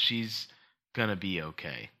anyone. She's gonna be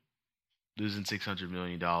okay. Losing $600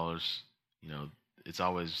 million, you know, it's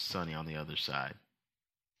always sunny on the other side.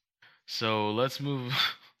 So let's move.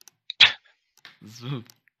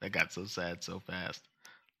 That got so sad so fast.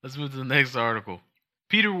 Let's move to the next article.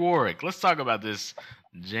 Peter Warwick. Let's talk about this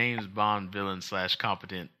James Bond villain /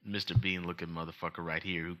 competent Mr. Bean looking motherfucker right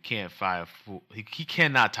here who can't he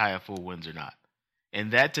cannot tie a full Windsor knot.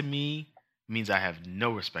 And that to me means I have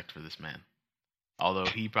no respect for this man. Although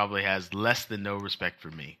he probably has less than no respect for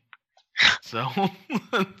me. So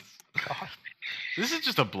this is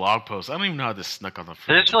just a blog post. I don't even know how this snuck on the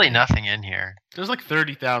front. There's really nothing in here. There's like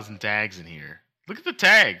 30,000 tags in here. Look at the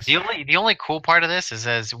tags. The only cool part of this is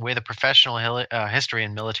as with a professional history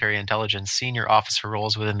in military intelligence, senior officer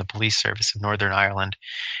roles within the Police Service of Northern Ireland,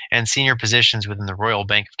 and senior positions within the Royal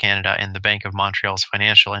Bank of Canada and the Bank of Montreal's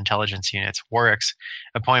financial intelligence units. Warwick's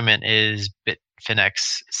appointment is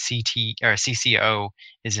Bitfinex CCO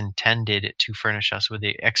is intended to furnish us with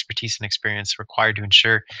the expertise and experience required to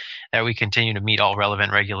ensure that we continue to meet all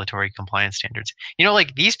relevant regulatory compliance standards. You know,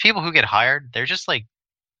 like these people who get hired, they're just like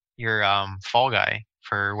your fall guy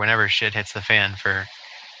for whenever shit hits the fan for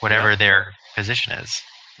whatever their position is.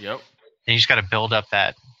 Yep. And you just got to build up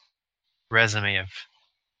that resume of,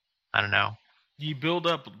 I don't know, You build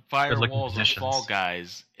up firewalls of fall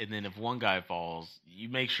guys, and then if one guy falls, you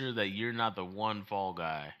make sure that you're not the one fall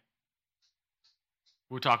guy.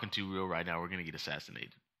 We're talking too real right now. We're going to get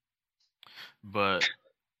assassinated. But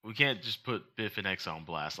we can't just put Bitfinex on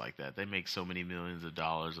blast like that. They make so many millions of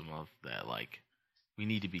dollars a month that, like, we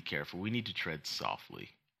need to be careful. We need to tread softly.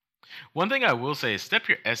 One thing I will say is step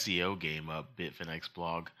your SEO game up, Bitfinex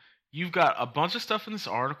blog. You've got a bunch of stuff in this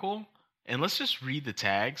article, and let's just read the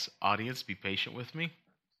tags. Audience, be patient with me.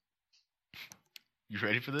 You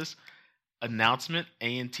ready for this? Announcement,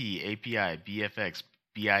 ANT, API, BFX,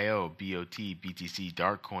 BIO, BOT, BTC,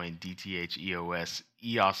 Darkcoin, DTH, EOS,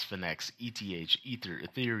 EOS Finex, ETH, Ether,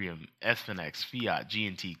 Ethereum, Finex, Fiat,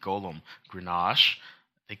 GNT, Golem, Grenache,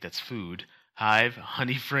 I think that's food, Hive,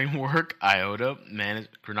 Honey Framework, IOTA,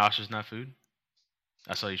 Grenache is not food?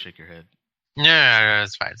 I saw you shake your head. No,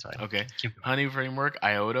 it's fine, Okay. Honey Framework,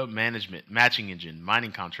 IOTA, Management, Matching Engine,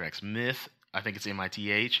 Mining Contracts, Myth, I think it's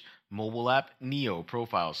MITH, Mobile App, Neo,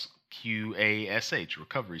 Profiles, QASH,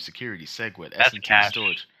 Recovery, Security, SegWit, S&T,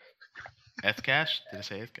 Storage. Ethcash? Did I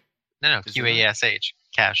say Ethcash? No, QASH,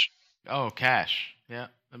 Cash. Oh, Cash. Yeah,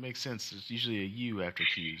 that makes sense. There's usually a U after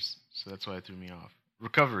Q's, so that's why it threw me off.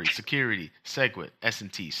 Recovery, Security, SegWit,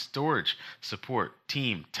 S&T, Storage, Support,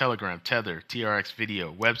 Team, Telegram, Tether, TRX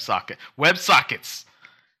Video, WebSocket. WebSockets!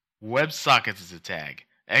 WebSockets is a tag.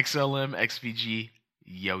 XLM, XVG,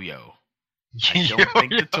 Yo-Yo. I don't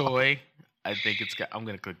think the toy. I think it's got. I'm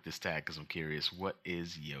gonna click this tag because I'm curious. What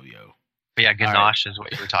is Yo-Yo? But yeah, Ganache is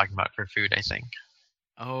what you were talking about for food, I think.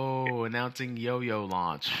 Oh, announcing Yo-Yo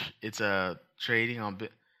launch. It's a trading on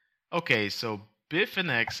Bit. Okay, so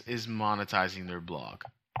Bitfinex is monetizing their blog.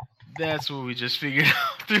 That's what we just figured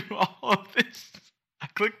out through all of this. I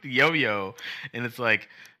clicked the Yo-Yo, and it's like,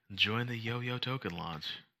 join the Yo-Yo token launch.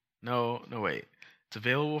 No, wait. It's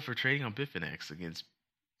available for trading on Bitfinex against.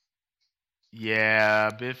 Yeah,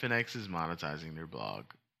 Bitfinex is monetizing their blog.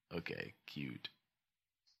 Okay, cute.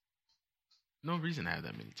 No reason to have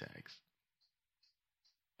that many tags.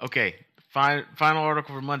 Okay, final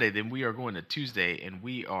article for Monday. Then we are going to Tuesday, and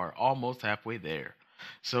we are almost halfway there.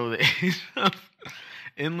 So the age of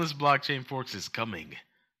endless blockchain forks is coming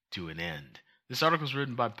to an end. This article is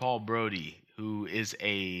written by Paul Brody, who is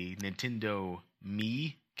a Nintendo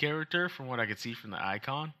Mii character, from what I could see from the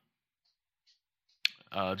icon.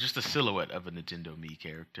 Just a silhouette of a Nintendo Mii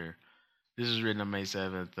character. This is written on May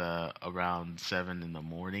 7th, around 7 in the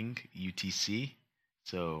morning, UTC.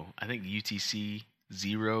 So I think UTC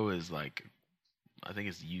 0 is like, I think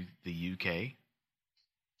it's the UK.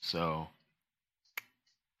 So,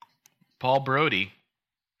 Paul Brody.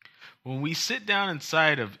 When we sit down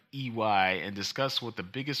inside of EY and discuss what the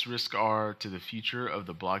biggest risks are to the future of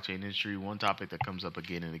the blockchain industry, one topic that comes up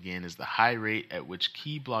again and again is the high rate at which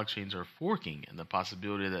key blockchains are forking and the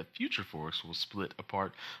possibility that future forks will split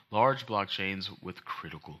apart large blockchains with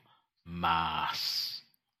critical mass.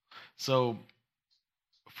 So,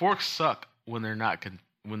 forks suck when they're not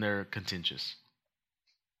when they're contentious.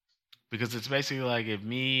 Because it's basically like if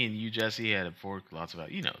me and you, Jesse, had a fork, lots of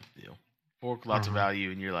value, you know the deal. Fork, lots of value,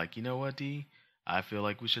 and you're like, you know what, D? I feel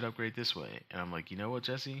like we should upgrade this way. And I'm like, you know what,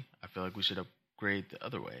 Jesse? I feel like we should upgrade the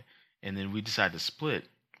other way. And then we decide to split.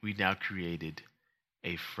 We now created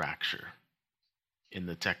a fracture in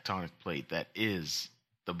the tectonic plate that is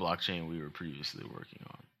the blockchain we were previously working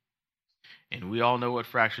on. And we all know what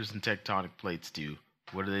fractures and tectonic plates do.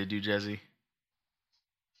 What do, Jesse?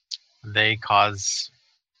 They cause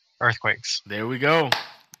earthquakes. There we go.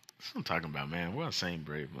 That's what I'm talking about, man. We're on the same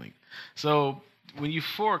wavelength. So when you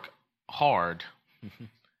fork hard,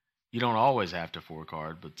 you don't always have to fork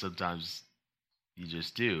hard, but sometimes you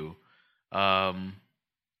just do. You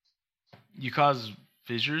cause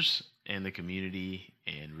fissures in the community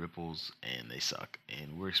and ripples, and they suck.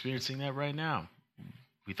 And we're experiencing that right now.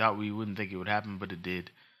 We thought we wouldn't think it would happen, but it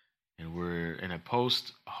did. And we're in a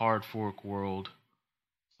post-hard fork world.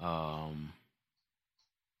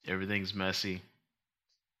 Everything's messy.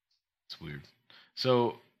 It's weird.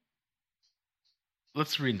 So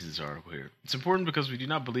let's read into this article here. It's important because we do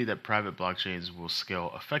not believe that private blockchains will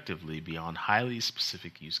scale effectively beyond highly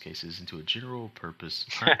specific use cases into a general purpose.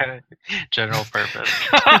 General purpose.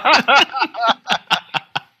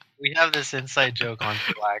 We have this inside joke on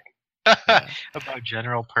Slack about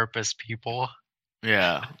general purpose people.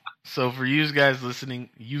 Yeah. So for you guys listening,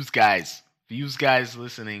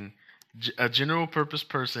 a general purpose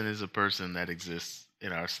person is a person that exists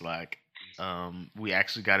in our Slack. We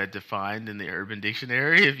actually got it defined in the Urban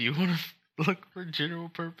Dictionary if you want to look for general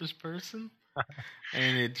purpose person.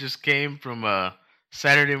 And it just came from a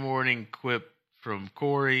Saturday morning quip from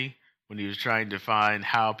Corey when he was trying to find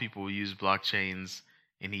how people use blockchains.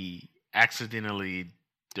 And he accidentally,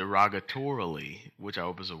 derogatorily, which I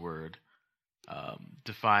hope is a word,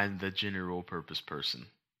 define the general purpose person.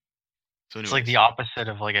 So anyways, it's like the opposite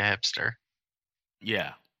of like a hipster.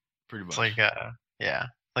 Yeah, pretty much. It's like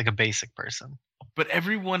like a basic person. But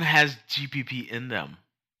everyone has GPP in them.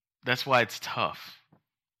 That's why it's tough.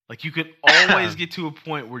 Like you can always get to a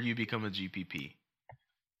point where you become a GPP.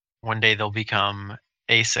 One day they'll become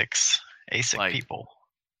ASIC Like, people.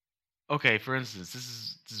 Okay, for instance,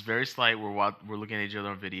 this is very slight. We're looking at each other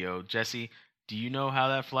on video. Jesse, do you know how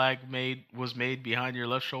that flag was made behind your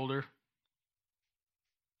left shoulder?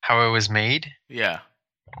 How it was made? Yeah.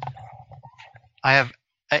 I have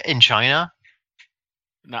in China.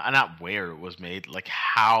 Not where it was made, like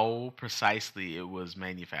how precisely it was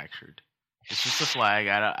manufactured. It's just a flag.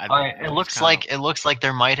 It looks like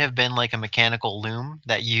there might have been like a mechanical loom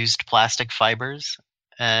that used plastic fibers,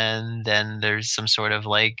 and then there's some sort of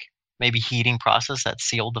like maybe heating process that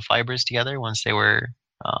sealed the fibers together once they were,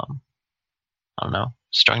 I don't know,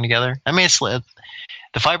 strung together. I mean,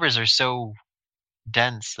 the fibers are so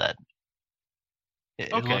dense that.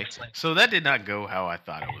 Okay, so that did not go how I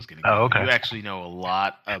thought it was going to go. Oh, okay. You actually know a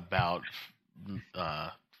lot about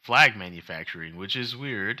flag manufacturing, which is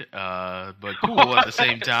weird, but cool at the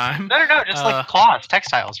same time. No, just like cloth,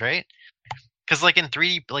 textiles, right? Because like in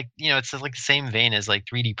 3D, like, you know, it's like the same vein as like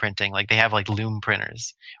 3D printing. Like they have like loom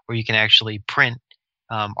printers where you can actually print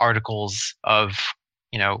articles of,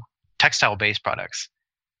 you know, textile-based products.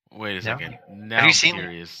 Wait a second. Now I'm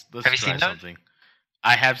curious. Let's try something.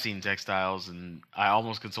 I have seen textiles, and I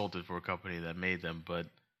almost consulted for a company that made them, but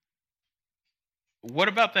what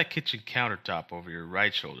about that kitchen countertop over your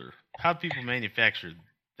right shoulder? How do people manufacture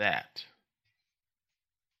that?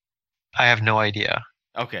 I have no idea.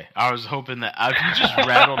 Okay, I was hoping that if you just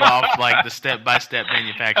rattled off like the step-by-step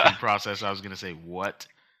manufacturing process, I was going to say, what?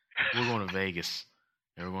 We're going to Vegas,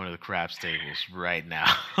 and we're going to the craps tables right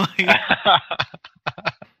now.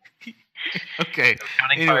 Okay,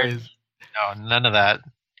 anyways. No, none of that.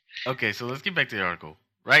 Okay, so let's get back to the article.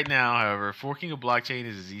 Right now, however, forking a blockchain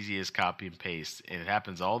is as easy as copy and paste, and it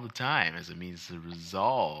happens all the time as a means to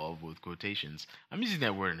resolve with quotations. I'm using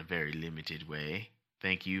that word in a very limited way.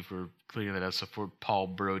 Thank you for clearing that up. So for Paul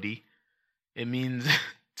Brody, it means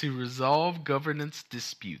to resolve governance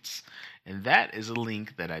disputes, and that is a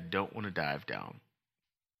link that I don't want to dive down.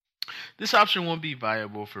 This option won't be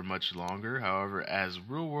viable for much longer, however, as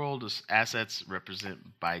real-world assets represented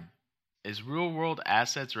by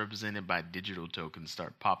digital tokens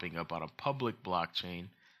start popping up on public blockchains,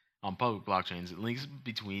 links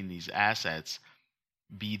between these assets,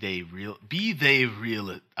 be they real,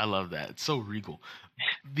 I love that. It's so regal.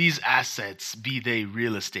 These assets, be they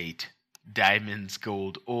real estate, diamonds,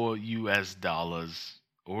 gold, or US dollars,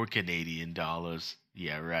 or Canadian dollars.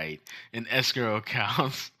 Yeah, right. And escrow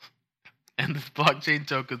accounts. And the blockchain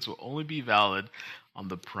tokens will only be valid on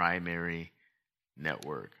the primary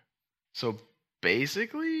network. So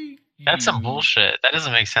basically, that's some bullshit. That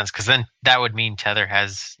doesn't make sense, because then that would mean Tether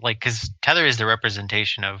has because Tether is the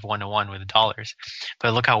representation of one-to-one with dollars.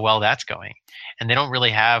 But look how well that's going, and they don't really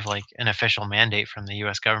have like an official mandate from the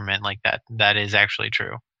U.S. government like that. That is actually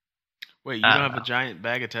true. Wait, you don't have a giant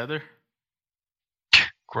bag of Tether?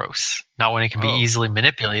 Gross. Not when it can be easily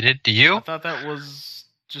manipulated. Do you? I thought that was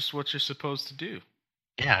just what you're supposed to do.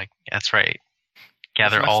 Yeah, that's right.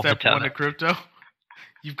 Gather all the Tether. Step one to crypto.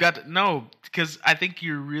 You've got to, no, because I think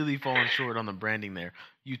you're really falling short on the branding there.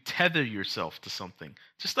 You tether yourself to something,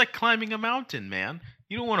 just like climbing a mountain, man.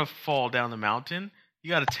 You don't want to fall down the mountain.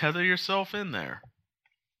 You got to tether yourself in there.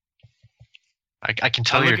 I can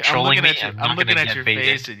tell you're trolling me. I'm looking at your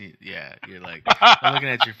face, and you're like, I'm looking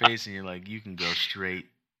at your face, and you're like, you can go straight.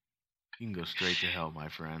 You can go straight to hell, my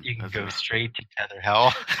friend. You can go straight to tether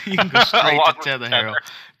hell. You can go straight to tether hell.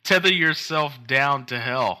 Tether yourself down to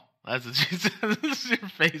hell. That's what you said. This is your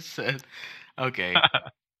face said. Okay.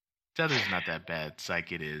 Tether's not that bad.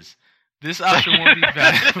 Psych, it is. This option won't be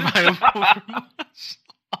viable for much.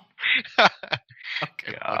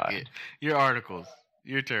 Okay, okay. Your articles.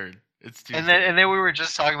 Your turn. It's Tuesday. And then we were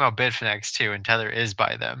just talking about Bitfinex too, and Tether is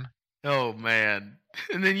by them. Oh man.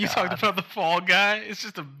 And then you talked about the fall guy. It's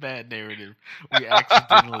just a bad narrative we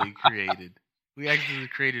accidentally created. We accidentally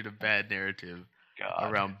created a bad narrative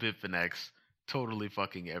around Bitfinex. Totally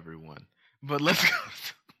fucking everyone. But let's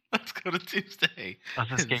go to Tuesday.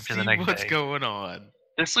 Let's escape to the next what's day. going on.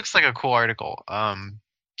 This looks like a cool article.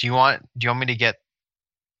 Do you want me to get?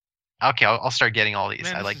 Okay, I'll start getting all these.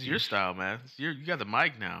 Man, I like this is your style, man. You got the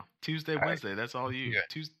mic now. Tuesday, all Wednesday. Right. That's all you.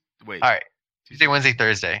 All right. Tuesday, Wednesday,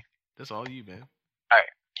 Thursday. That's all you, man. All right.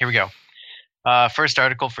 Here we go. First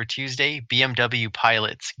article for Tuesday: BMW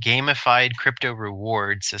pilots gamified crypto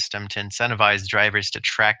reward system to incentivize drivers to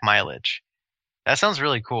track mileage. That sounds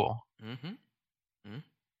really cool. Mm-hmm. Mm-hmm.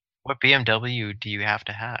 What BMW do you have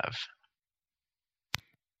to have?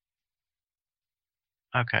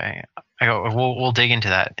 Okay, we'll dig into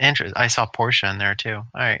that. I saw Porsche in there too.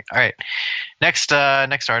 All right. Next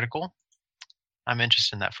article. I'm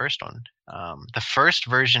interested in that first one. The first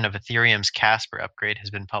version of Ethereum's Casper upgrade has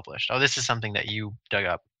been published. Oh, this is something that you dug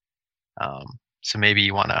up. So maybe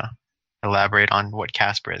you want to elaborate on what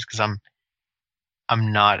Casper is, because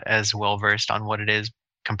I'm not as well versed on what it is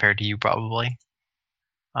compared to you probably.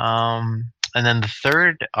 And then the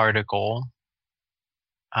third article.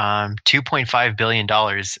 $2.5 billion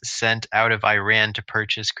sent out of Iran to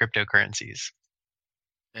purchase cryptocurrencies.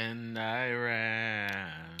 In Iran.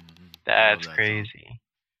 That's crazy. Song.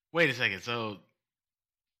 Wait a second. So,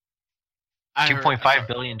 $2.5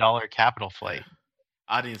 billion capital flight.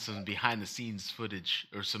 Audience, some behind the scenes footage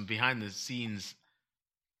or some behind the scenes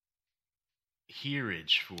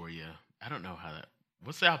hearage for you. I don't know how that.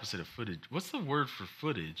 What's the opposite of footage? What's the word for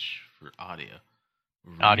footage for audio?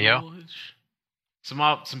 Audio.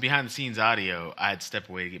 Some behind the scenes audio. I had to step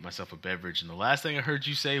away to get myself a beverage, and the last thing I heard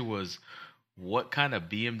you say was, "What kind of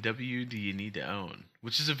BMW do you need to own?"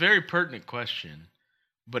 Which is a very pertinent question,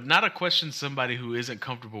 but not a question somebody who isn't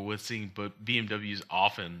comfortable with seeing BMWs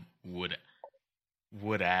often would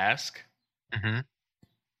ask. Mm-hmm.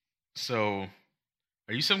 So,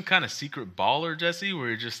 are you some kind of secret baller, Jesse? Where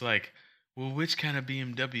you're just like, well, which kind of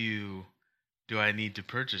BMW do I need to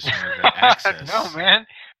purchase in order to access? No, man.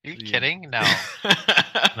 Are you kidding? No.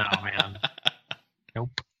 No, man.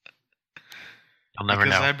 Nope. You'll never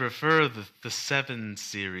know. Because I prefer the 7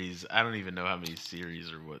 series. I don't even know how many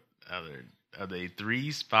series or what other. Are they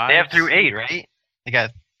 3s, 5s? They have through 8, right? They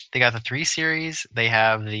got the 3 series. They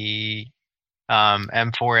have the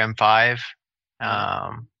M4, M5.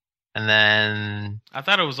 And then I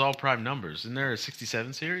thought it was all prime numbers. Isn't there a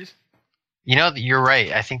 67 series? You know, you're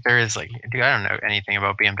right. I think there is dude, I don't know anything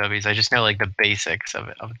about BMWs. I just know the basics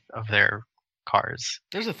of their cars.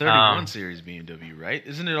 There's a 31 series BMW, right?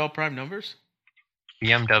 Isn't it all prime numbers?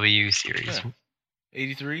 BMW series. Yeah.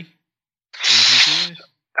 83 series?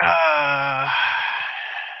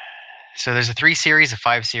 So there's a 3 series, a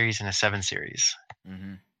 5 series, and a 7 series.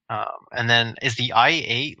 Mm-hmm. And then is the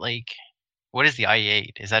i8 what is the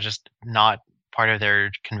i8? Is that just not part of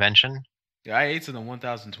their convention? The i8's in the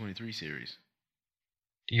 1023 series.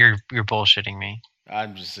 You're bullshitting me.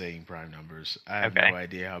 I'm just saying prime numbers. I have no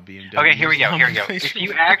idea how BMW. Okay, here we go. If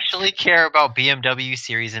you actually care about BMW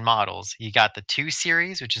series and models, you got the 2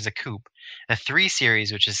 series, which is a coupe, a 3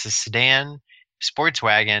 series, which is a sedan, sports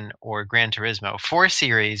wagon, or Gran Turismo, 4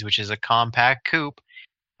 series, which is a compact coupe,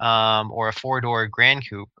 or a 4-door Grand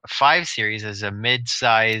Coupe, 5 series is a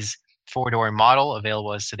mid-size 4-door model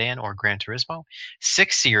available as sedan or Gran Turismo,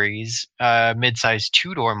 6 series mid-size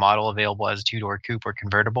 2-door model available as a 2-door coupe or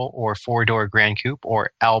convertible, or 4-door Grand Coupe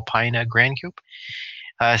or Alpina Grand Coupe,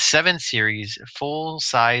 7 series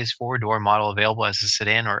full-size 4-door model available as a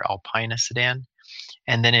sedan or Alpina sedan.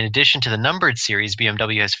 And then in addition to the numbered series,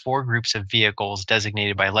 BMW has 4 groups of vehicles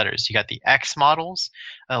designated by letters. You got the X models,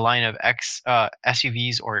 a line of X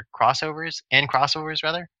SUVs or crossovers.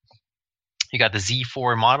 You got the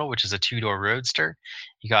Z4 model, which is a 2-door roadster.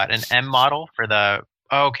 You got an M model for the...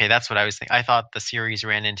 Oh, okay, that's what I was thinking. I thought the series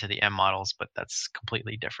ran into the M models, but that's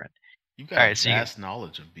completely different. You've got vast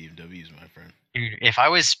knowledge of BMWs, my friend. Dude, if I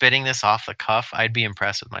was spitting this off the cuff, I'd be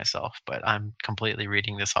impressed with myself, but I'm completely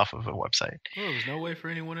reading this off of a website. Well, there's no way for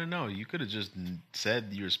anyone to know. You could have just said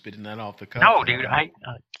you were spitting that off the cuff. No, dude.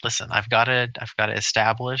 Listen. I've got to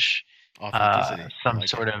establish authenticity.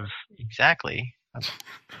 sort of exactly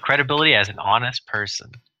credibility as an honest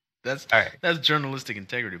person. That's journalistic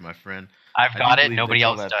integrity, my friend. I've got it. Nobody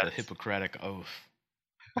else does. The Hippocratic oath.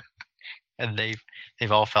 And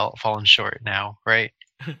they've all fallen short now, right?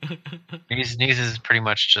 News is pretty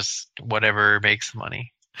much just whatever makes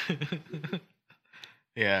money.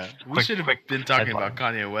 Yeah, we should have been talking about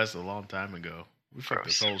Kanye West a long time ago. We fucked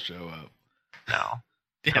this whole show up. No.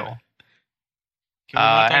 Damn it. Can we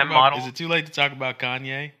not talk about, is it too late to talk about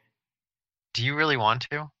Kanye? Do you really want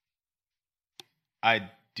to? I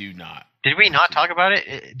do not. Did we not talk about it?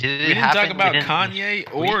 We didn't talk about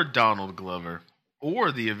Kanye or Donald Glover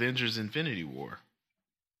or the Avengers Infinity War.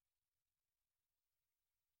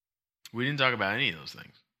 We didn't talk about any of those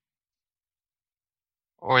things.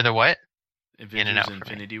 Or the what? Avengers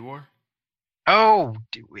Infinity War. Oh,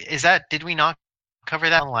 did we not cover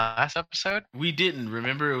that in the last episode? We didn't.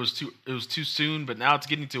 Remember, it was too soon, but now it's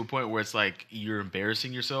getting to a point where it's like you're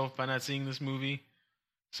embarrassing yourself by not seeing this movie.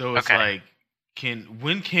 So it's like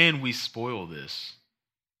When can we spoil this?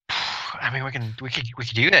 I mean, we could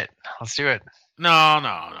do it. Let's do it. No.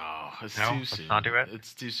 It's too let's soon. not do it.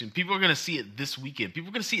 It's too soon. People are gonna see it this weekend. People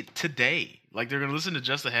are gonna see it today. Like they're gonna listen to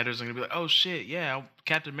just the headers and gonna be like, "Oh shit, yeah,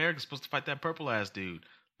 Captain America's supposed to fight that purple ass dude."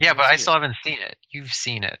 Yeah, but I still haven't seen it. You've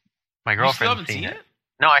seen it. My girlfriend's seen it.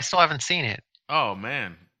 No, I still haven't seen it. Oh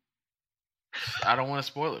man, I don't want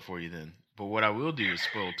to spoil it for you then. But what I will do is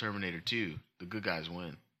spoil Terminator 2. The good guys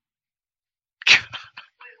win.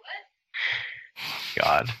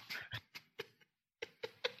 God.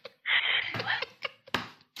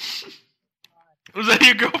 Was that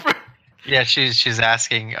your girlfriend? Yeah, she's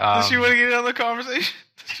asking. Does she want to get in on the conversation?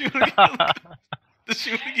 Does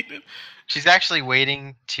she want to get in? She's actually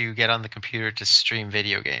waiting to get on the computer to stream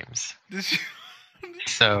video games.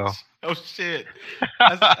 So. Oh shit!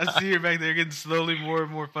 I see her back there getting slowly more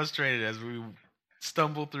and more frustrated as we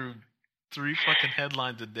stumble through 3 fucking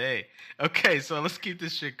headlines a day. Okay, so let's keep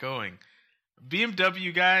this shit going.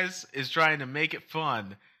 BMW, guys, is trying to make it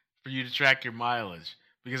fun for you to track your mileage.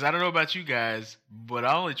 Because I don't know about you guys, but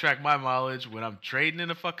I only track my mileage when I'm trading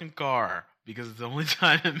in a fucking car. Because it's the only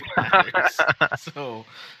time it matters. So,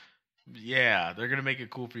 yeah, they're going to make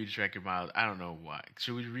it cool for you to track your mileage. I don't know why.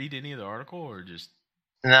 Should we read any of the article or just...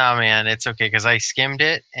 No, man, it's okay because I skimmed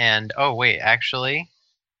it and actually,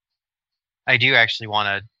 I do actually want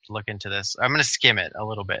to look into this. I'm going to skim it a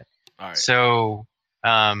little bit. All right. So,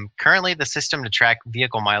 currently the system to track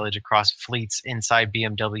vehicle mileage across fleets inside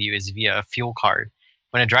BMW is via a fuel card.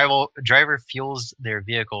 When a driver fuels their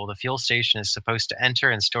vehicle, the fuel station is supposed to enter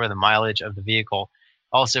and store the mileage of the vehicle,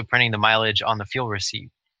 also printing the mileage on the fuel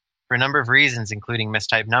receipt. For a number of reasons, including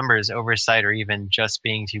mistyped numbers, oversight, or even just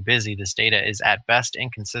being too busy, this data is at best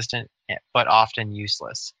inconsistent, but often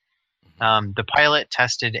useless. The pilot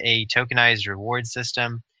tested a tokenized reward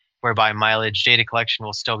system whereby mileage data collection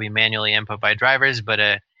will still be manually input by drivers, but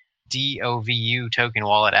a DOVU token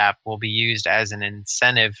wallet app will be used as an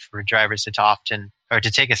incentive for drivers to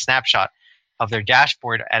take a snapshot of their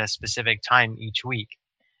dashboard at a specific time each week.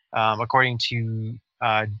 According to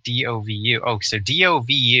DOVU. So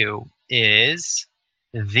DOVU is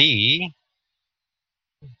the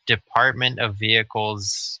Department of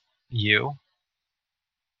Vehicles U.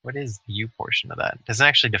 What is the U portion of that? It doesn't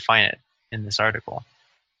actually define it in this article.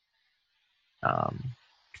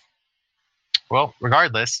 Well,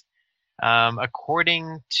 regardless,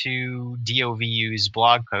 according to DOVU's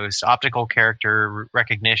blog post, optical character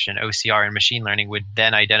recognition, OCR, and machine learning would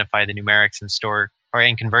then identify the numerics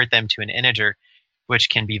and convert them to an integer, which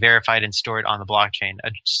can be verified and stored on the blockchain.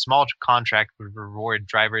 A small contract would reward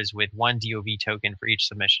drivers with 1 DOV token for each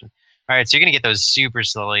submission. All right, so you're going to get those super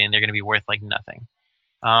slowly, and they're going to be worth like nothing.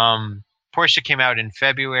 Porsche came out in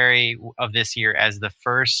February of this year as the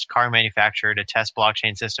first car manufacturer to test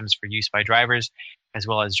blockchain systems for use by drivers, as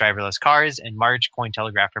well as driverless cars. In March,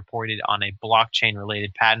 Cointelegraph reported on a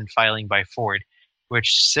blockchain-related patent filing by Ford,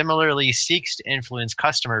 which similarly seeks to influence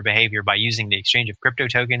customer behavior by using the exchange of crypto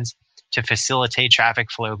tokens to facilitate traffic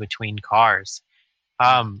flow between cars.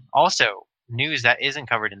 Also, news that isn't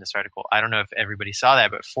covered in this article. I don't know if everybody saw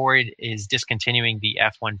that, but Ford is discontinuing the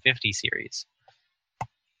F-150 series.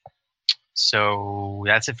 So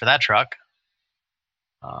that's it for that truck.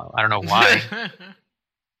 I don't know why.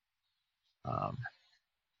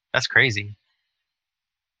 That's crazy.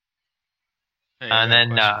 Hey, and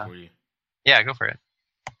then, yeah, go for it.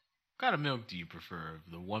 What kind of milk do you prefer?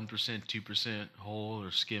 The 1%, 2% whole, or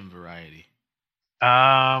skim variety?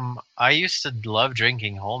 I used to love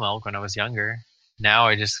drinking whole milk when I was younger. Now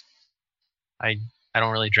I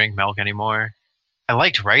don't really drink milk anymore. I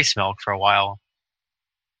liked rice milk for a while.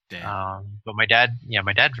 Damn. But my dad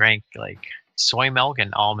drank like soy milk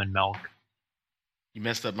and almond milk. You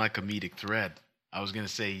messed up my comedic thread. I was gonna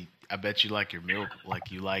say, I bet you like your milk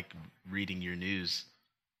like you like reading your news.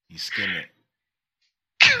 You skim it.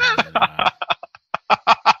 And,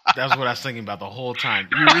 that was what I was thinking about the whole time.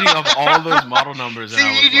 You're reading off all those model numbers.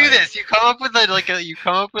 See, you do this. You come up with a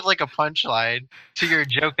punchline to your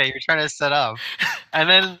joke that you're trying to set up, and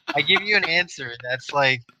then I give you an answer that's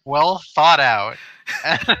like well thought out,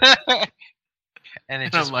 and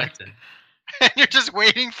it just like, and you're just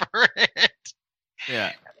waiting for it.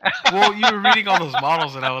 Yeah. Well, you were reading all those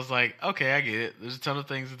models, and I was like, okay, I get it. There's a ton of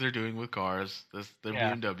things that they're doing with cars. They're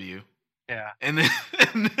BMW. Yeah. And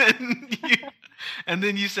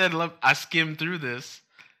then you said, I skimmed through this,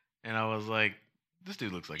 and I was like, this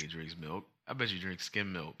dude looks like he drinks milk. I bet you drink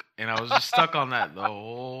skim milk. And I was just stuck on that the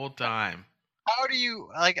whole time. How do you,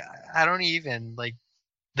 like, I don't even, like,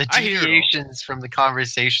 the deviations from the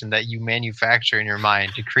conversation that you manufacture in your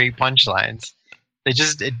mind to create punchlines.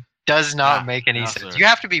 does not make any sense. Sir. You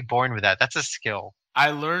have to be born with that. That's a skill.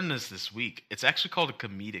 I learned this week. It's actually called a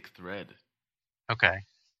comedic thread. Okay.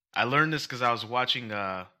 I learned this because I was watching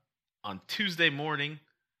on Tuesday morning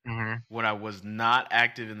when I was not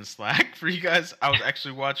active in the Slack for you guys. I was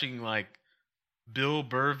actually watching like Bill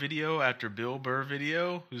Burr video after Bill Burr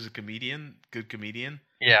video, who's a comedian, good comedian.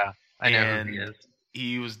 Yeah, I know who he is.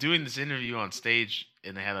 He was doing this interview on stage,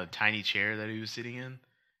 and they had a tiny chair that he was sitting in,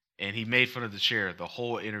 and he made fun of the chair the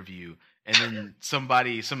whole interview. And then some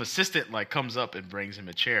assistant like comes up and brings him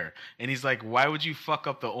a chair, and he's like, "Why would you fuck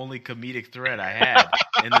up the only comedic thread I had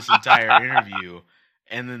in this entire interview?"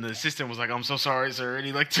 And then the assistant was like, "I'm so sorry, sir," and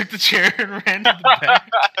he like took the chair and ran to the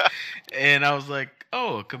back. And I was like,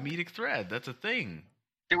 "Oh, a comedic thread, that's a thing."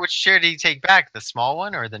 Which chair did he take back? The small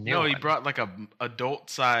one or the new one? No, he brought like a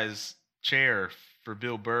adult size chair for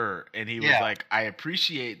Bill Burr, and he was like, "I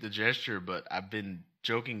appreciate the gesture, but I've been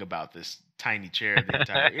joking about this tiny chair the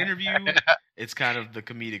entire interview. It's kind of the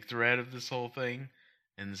comedic thread of this whole thing."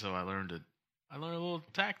 And so I learned a little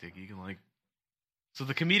tactic. You can like, so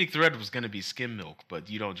the comedic thread was going to be skim milk, but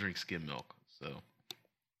you don't drink skim milk, so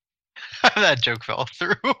that joke fell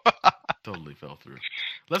through. Totally fell through.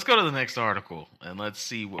 Let's go to the next article and let's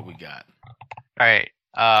see what we got. All right.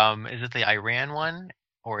 Is it the Iran one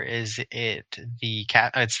or is it the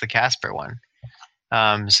it's the Casper one?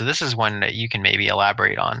 So this is one that you can maybe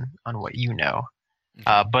elaborate on what you know.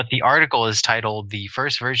 Okay. But the article is titled "The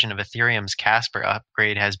First Version of Ethereum's Casper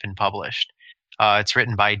Upgrade Has Been Published." It's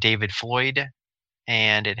written by David Floyd,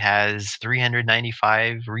 and it has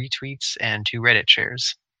 395 retweets and 2 Reddit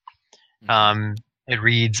shares. It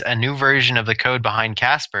reads, "A new version of the code behind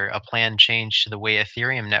Casper, a planned change to the way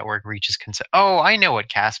Ethereum network reaches consensus." Oh, I know what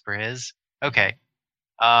Casper is. Okay.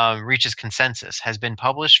 Reaches consensus, has been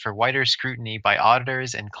published for wider scrutiny by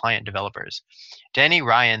auditors and client developers. Danny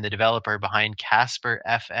Ryan, the developer behind Casper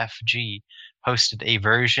FFG, posted a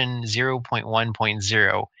version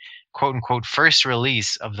 0.1.0, quote-unquote, first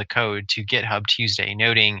release of the code to GitHub Tuesday,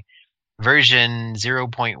 noting, "Version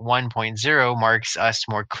 0.1.0 marks us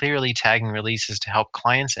more clearly tagging releases to help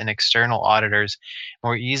clients and external auditors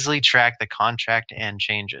more easily track the contract and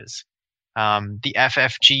changes." The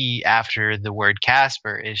FFG after the word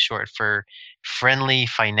Casper is short for Friendly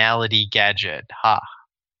Finality Gadget. Ha.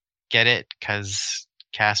 Get it? Because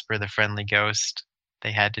Casper the Friendly Ghost,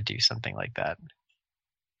 they had to do something like that.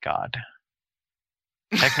 God.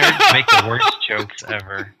 Tech nerds make the worst jokes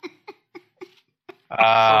ever.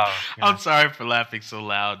 I'm sorry for laughing so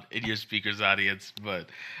loud in your speaker's audience, but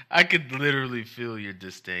I could literally feel your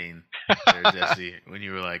disdain there, Jesse, when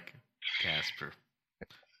you were like, "Casper,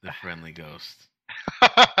 the Friendly Ghost.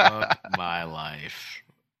 Fuck my life.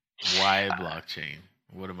 Why blockchain?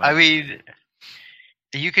 What am I mean,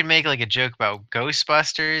 you could make like a joke about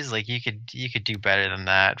Ghostbusters. Like you could do better than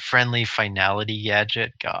that. Friendly Finality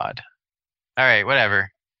Gadget. God. All right,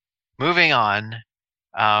 whatever. Moving on.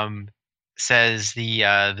 Says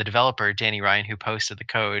the developer Danny Ryan, who posted the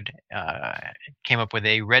code, came up with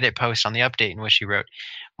a Reddit post on the update in which he wrote,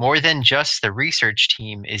 "More than just the research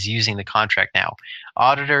team is using the contract now.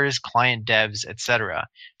 Auditors, client devs, etc.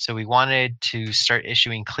 So we wanted to start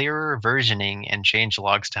issuing clearer versioning and change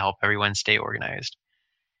logs to help everyone stay organized.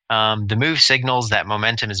 The move signals that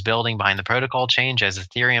momentum is building behind the protocol change as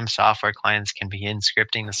Ethereum software clients can begin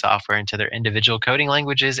scripting the software into their individual coding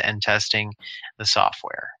languages and testing the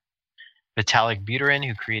software." Vitalik Buterin,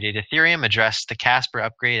 who created Ethereum, addressed the Casper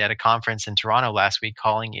upgrade at a conference in Toronto last week,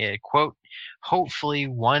 calling it, quote, "hopefully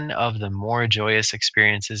one of the more joyous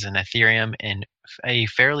experiences in Ethereum in a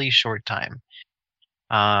fairly short time."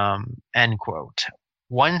 End quote.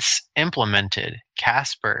 Once implemented,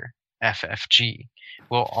 Casper FFG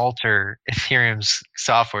will alter Ethereum's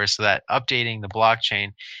software so that updating the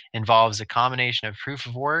blockchain involves a combination of proof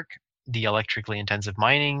of work, the electrically intensive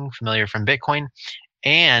mining familiar from Bitcoin,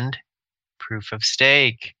 and proof of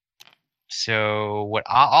stake. So what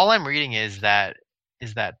all I'm reading is that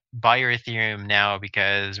buy your Ethereum now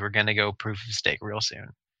because we're gonna go proof of stake real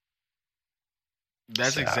soon.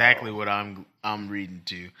 That's exactly what I'm reading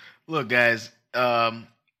too. Look, guys,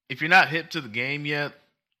 if you're not hip to the game yet,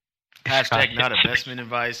 hashtag not investment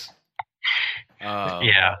advice.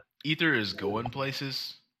 Yeah, Ether is going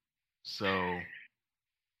places. So,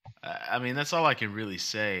 I mean, that's all I can really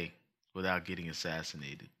say without getting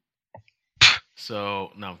assassinated.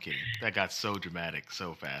 So, no, I'm kidding. That got so dramatic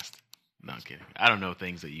so fast. No, I'm kidding. I don't know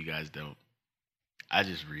things that you guys don't. I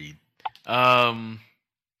just read.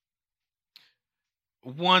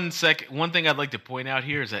 One thing I'd like to point out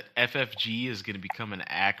here is that FFG is going to become an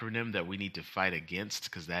acronym that we need to fight against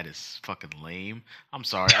because that is fucking lame. I'm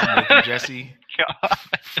sorry, I'm with you, Jesse.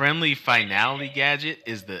 Friendly Finality Gadget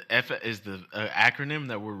is the acronym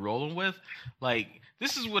that we're rolling with. Like,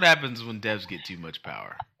 this is what happens when devs get too much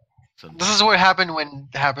power. This is what happens when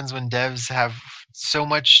devs have so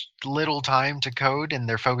much little time to code and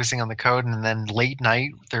they're focusing on the code, and then late night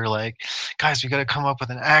they're like, guys, we got to come up with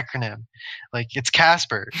an acronym. Like, it's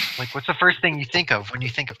Casper. Like, what's the first thing you think of when you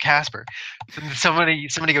think of Casper? And somebody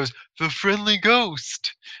goes, the Friendly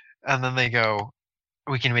Ghost, and then they go,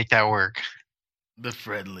 we can make that work. The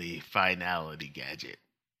Friendly Finality Gadget.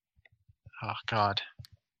 Oh God,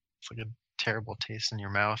 it's like a terrible taste in your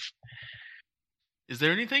mouth. Is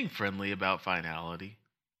there anything friendly about finality?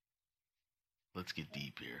 Let's get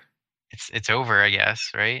deep here. It's over, I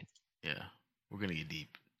guess, right? Yeah, we're gonna get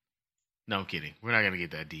deep. No, I'm kidding. We're not gonna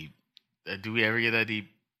get that deep. Do we ever get that deep?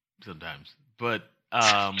 Sometimes. But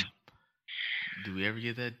do we ever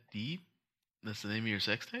get that deep? That's the name of your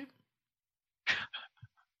sex tape?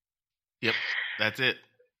 Yep, that's it.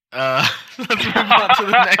 Let's move on to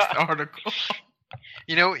the next article.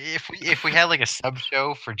 You know, if we had like a sub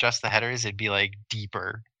show for just the headers, it'd be like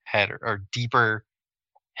deeper header or deeper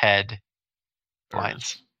head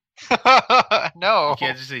lines. No, you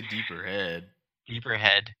can't just say deeper head. Deeper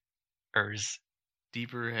headers.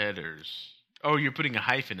 Deeper headers. Oh, you're putting a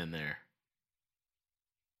hyphen in there.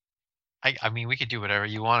 I mean, we could do whatever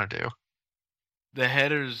you want to do. The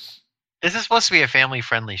headers. This is supposed to be a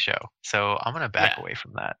family-friendly show, so I'm gonna back away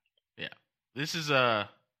from that. Yeah, this is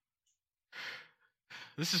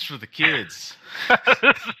for the kids.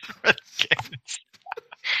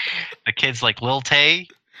 The kids like Lil Tay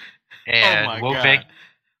and oh my Wopig. God.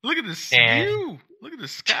 Look at this view. Look at the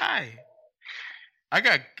sky. I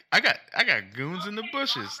got goons in the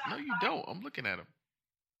bushes. No, you don't. I'm looking at them.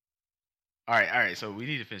 All right. So we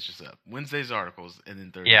need to finish this up. Wednesday's articles and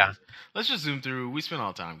then Thursdays. Yeah. Let's just zoom through. We spent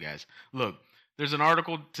all the time, guys. Look, there's an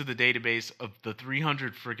article to the database of the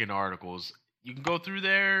 300 freaking articles. You can go through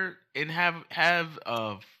there and have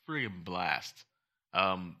a friggin' blast.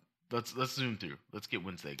 Let's zoom through. Let's get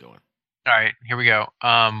Wednesday going. All right, here we go.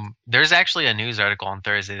 There's actually a news article on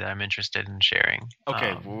Thursday that I'm interested in sharing.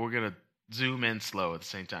 Okay, well, we're gonna zoom in slow at the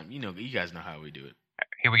same time. You guys know how we do it.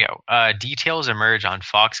 Here we go. Details emerge on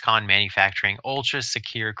Foxconn manufacturing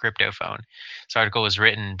ultra-secure crypto phone. This article was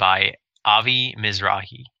written by Avi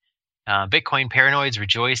Mizrahi. Bitcoin paranoids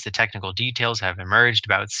rejoice the technical details have emerged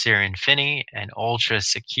about Serenfini, an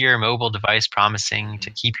ultra-secure mobile device promising to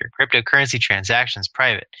keep your cryptocurrency transactions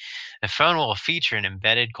private. The phone will feature an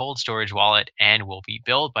embedded cold storage wallet and will be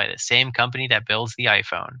built by the same company that builds the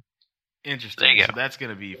iPhone. Interesting. There you go. So that's going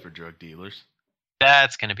to be for drug dealers?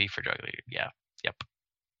 That's going to be for drug dealers, yeah. Yep.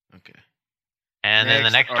 Okay. And then the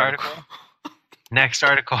next article. Next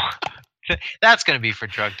article. That's going to be for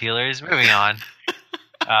drug dealers. Moving on.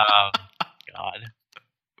 God.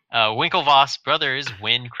 Winklevoss brothers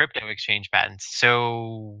win crypto exchange patents.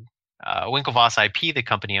 So Winklevoss IP, the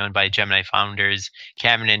company owned by Gemini founders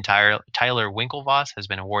Cameron and Tyler Winklevoss, has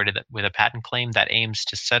been awarded with a patent claim that aims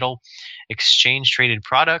to settle exchange-traded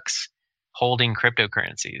products holding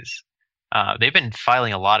cryptocurrencies. They've been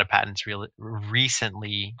filing a lot of patents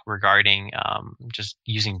recently regarding just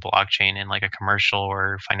using blockchain in like a commercial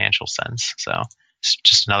or financial sense. So it's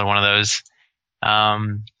just another one of those.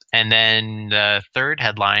 And then the third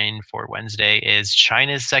headline for Wednesday is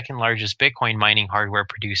China's second largest Bitcoin mining hardware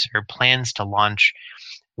producer plans to launch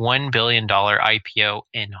 $1 billion IPO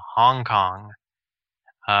in Hong Kong.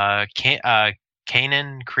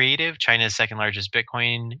 Canaan Creative, China's second largest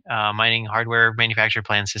Bitcoin mining hardware manufacturer,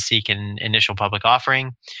 plans to seek an initial public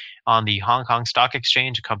offering on the Hong Kong Stock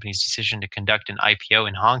Exchange. The company's decision to conduct an IPO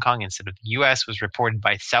in Hong Kong instead of the U.S. was reported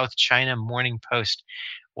by South China Morning Post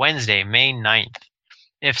Wednesday, May 9th.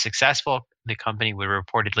 If successful, the company would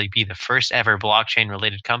reportedly be the first ever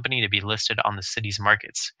blockchain-related company to be listed on the city's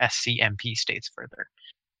markets, SCMP states further.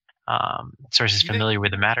 Sources familiar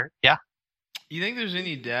with the matter. Yeah. You think there's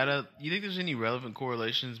any data? You think there's any relevant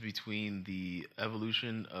correlations between the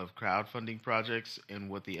evolution of crowdfunding projects and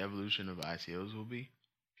what the evolution of ICOs will be?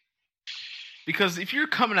 Because if you're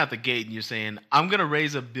coming out the gate and you're saying, I'm going to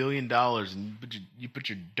raise $1 billion, and you put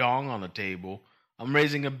your dong on the table, I'm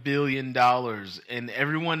raising $1 billion, and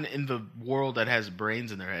everyone in the world that has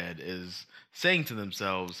brains in their head is saying to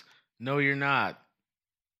themselves, no, you're not.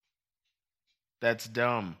 That's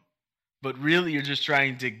dumb. But really, you're just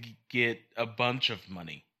trying to get a bunch of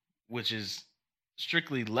money, which is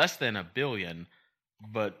strictly less than $1 billion,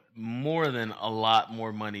 but more than a lot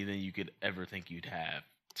more money than you could ever think you'd have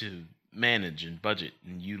to manage and budget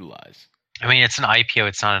and utilize. I mean, it's an IPO.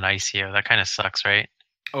 It's not an ICO. That kind of sucks, right?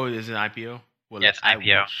 Oh, it is an IPO? Well, yeah, it's an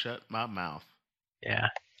IPO. I will shut my mouth. Yeah.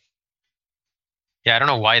 Yeah, I don't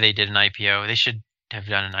know why they did an IPO. They should have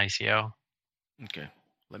done an ICO. Okay.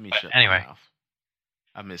 Let me shut my mouth.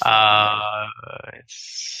 I missed that. It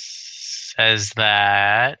says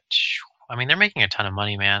that, I mean, they're making a ton of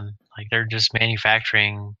money, man. Like, they're just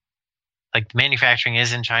manufacturing. Like, manufacturing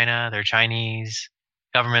is in China. They're Chinese.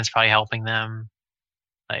 Government's probably helping them.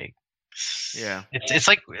 Like, yeah, it's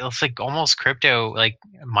like almost crypto. Like,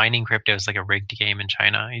 mining crypto is like a rigged game in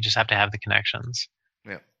China. You just have to have the connections.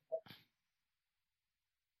 Yeah.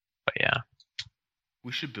 But yeah,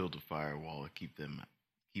 we should build a firewall to keep them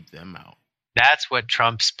out. That's what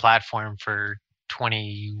Trump's platform for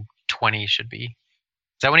 2020 should be.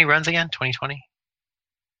 Is that when he runs again? 2020?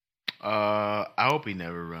 I hope he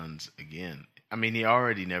never runs again. I mean, he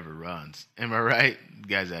already never runs. Am I right? The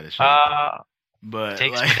guy's out of shape. But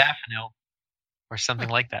takes modafinil or something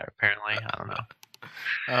like that. Apparently, I don't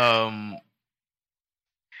know.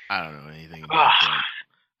 I don't know anything about Trump.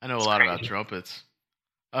 I know a lot about trumpets.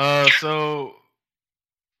 So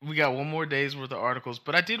we got one more day's worth of articles,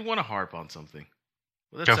 but I did want to harp on something.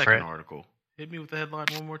 Well, that second article. Hit me with the headline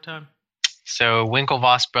one more time. So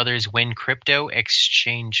Winklevoss brothers win crypto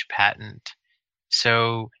exchange patent.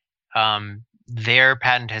 So their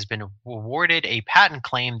patent has been awarded a patent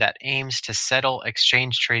claim that aims to settle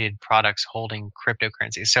exchange-traded products holding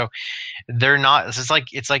cryptocurrency. So they're not.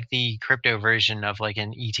 It's like the crypto version of like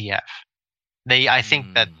an ETF. I think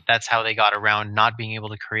that's how they got around not being able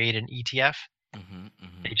to create an ETF.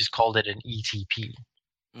 They just called it an ETP.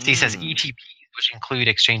 So he says ETPs, which include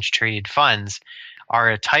exchange-traded funds, are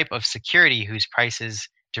a type of security whose prices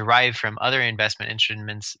derived from other investment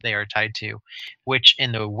instruments they are tied to, which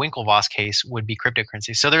in the Winklevoss case would be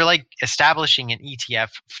cryptocurrency. So they're like establishing an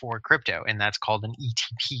ETF for crypto, and that's called an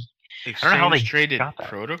ETP. I don't know how they traded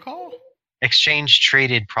protocol? Exchange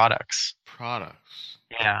traded products.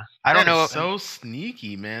 Yeah. I don't know. So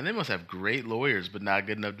sneaky, man. They must have great lawyers, but not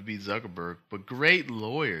good enough to be Zuckerberg. But great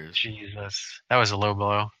lawyers. Jesus. That was a low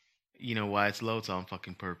blow. You know why it's low? It's on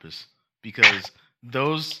fucking purpose. Because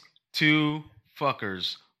those two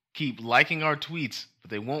fuckers keep liking our tweets, but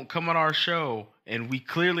they won't come on our show. And we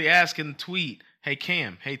clearly ask in the tweet, hey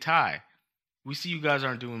Cam, hey Ty, we see you guys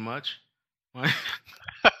aren't doing much. Why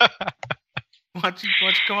don't you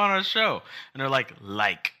come on our show? And they're like,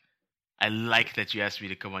 I like that you asked me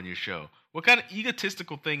to come on your show. What kind of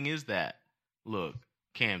egotistical thing is that? Look,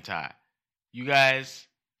 Cam, Ty, you guys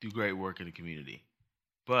do great work in the community,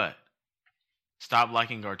 but stop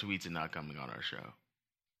liking our tweets and not coming on our show.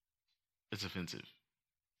 It's offensive.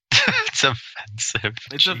 It's offensive.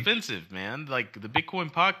 It's offensive, man. Like, the Bitcoin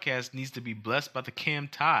podcast needs to be blessed by the Cam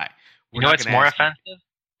Ty. You know what's more offensive?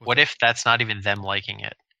 What if that's not even them liking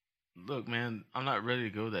it? Look, man, I'm not ready to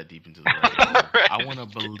go that deep into the right. I want to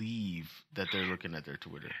believe that they're looking at their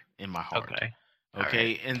Twitter in my heart. Okay.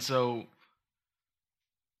 Right. And so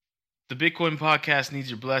the Bitcoin podcast needs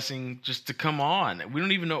your blessing just to come on. We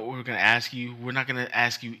don't even know what we're going to ask you. We're not going to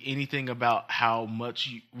ask you anything about how much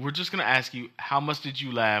we're just going to ask you, how much did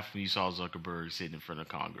you laugh when you saw Zuckerberg sitting in front of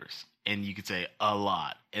Congress? And you could say a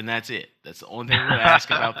lot. And that's it. That's the only thing we're going to ask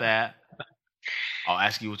about that. I'll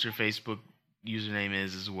ask you what your Facebook username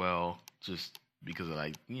is as well, just because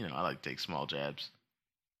I like to take small jabs.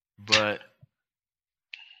 But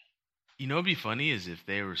what'd be funny is if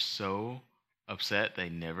they were so upset they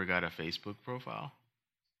never got a Facebook profile.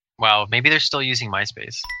 Well, maybe they're still using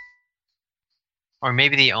MySpace, or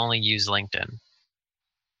maybe they only use LinkedIn,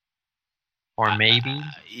 or maybe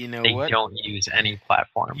they don't use any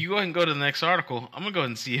platform. You go ahead and go to the next article. I'm gonna go ahead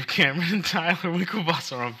and see if Cameron and Tyler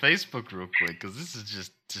Winklevoss are on Facebook real quick, because this is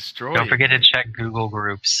just destroying. Don't forget to check Google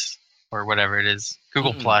Groups or whatever it is.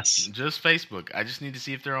 Google Plus. Just Facebook. I just need to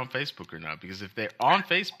see if they're on Facebook or not, because if they're on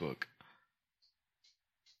Facebook.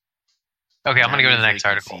 Okay, I'm going to go to the next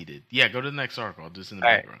article. Yeah, go to the next article. I'll do this in the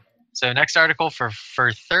background. Right. So next article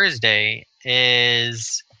for Thursday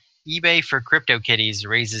is eBay for CryptoKitties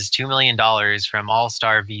raises $2 million from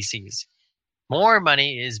all-star VCs. More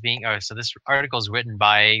money is being... Oh, so this article is written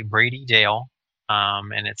by Brady Dale,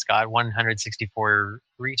 and it's got 164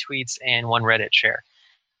 retweets and 1 Reddit share.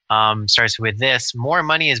 Starts with this: more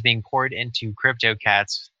money is being poured into crypto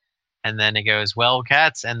cats. And then it goes, well,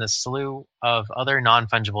 cats and the slew of other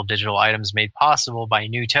non-fungible digital items made possible by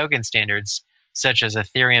new token standards, such as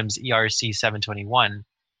Ethereum's ERC 721.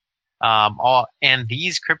 And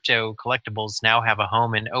these crypto collectibles now have a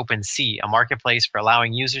home in OpenSea, a marketplace for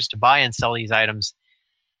allowing users to buy and sell these items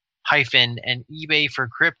hyphen an eBay for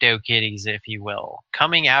crypto kitties, if you will.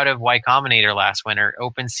 Coming out of Y Combinator last winter,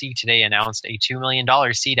 OpenSea today announced a $2 million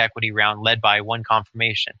seed equity round led by One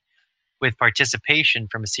Confirmation, with participation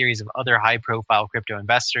from a series of other high-profile crypto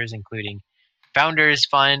investors, including Founders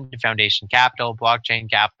Fund, Foundation Capital, Blockchain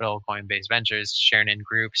Capital, Coinbase Ventures, Sherman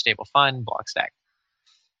Group, Stable Fund, Blockstack.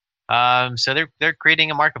 So they're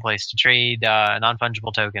creating a marketplace to trade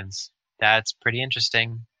non-fungible tokens. That's pretty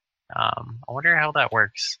interesting. I wonder how that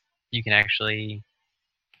works. You can actually,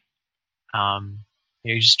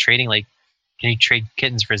 you're just trading can you trade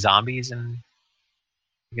kittens for zombies? And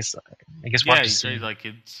I guess yeah, you trade like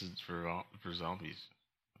kittens for zombies.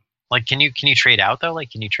 Like, can you trade out though?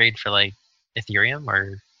 Like, can you trade for like Ethereum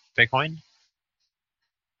or Bitcoin?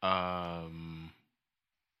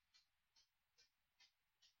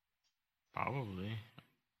 Probably.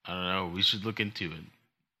 I don't know. We should look into it.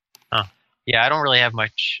 Huh. Yeah, I don't really have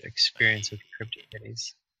much experience with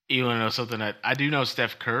CryptoKitties. You want to know something that I do know?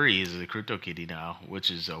 Steph Curry is a CryptoKitty now,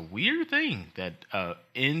 which is a weird thing. That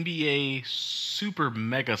NBA super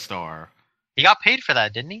mega star. He got paid for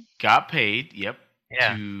that, didn't he? Got paid. Yep.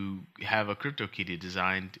 Yeah. To have a CryptoKitty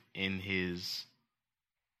designed in his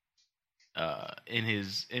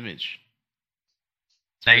image.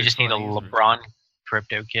 Now you just need a LeBron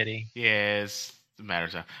CryptoKitty. Yeah, it's a matter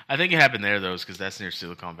of time. I think it happened there though, because that's near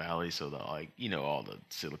Silicon Valley, so all the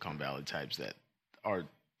Silicon Valley types that are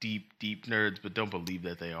deep nerds but don't believe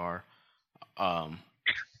that they are,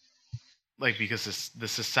 because the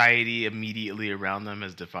society immediately around them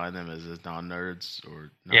has defined them as non-nerds or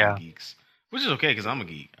non-geeks, which is okay because I'm a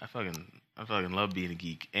geek. I fucking love being a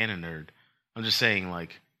geek and a nerd. I'm just saying,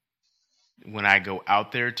 like, when I go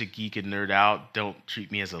out there to geek and nerd out, don't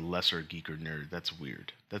treat me as a lesser geek or nerd. That's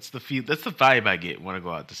weird. That's the vibe I get when I go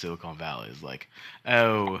out to Silicon Valley. Is like,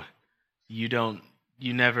 oh, you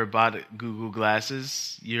never bought Google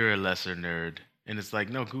glasses, you're a lesser nerd. And it's like,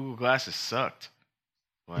 no, Google glasses sucked.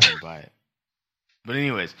 Well, I didn't buy it. But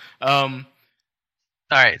anyways, all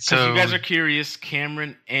right. So you guys are curious,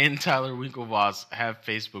 Cameron and Tyler Winklevoss have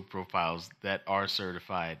Facebook profiles that are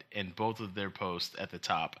certified, and both of their posts at the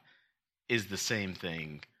top is the same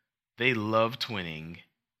thing. They love twinning.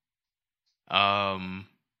 That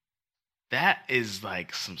is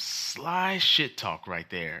like some sly shit talk right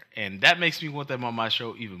there. And that makes me want them on my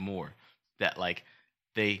show even more. That, like,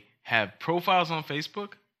 they have profiles on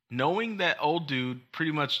Facebook, knowing that old dude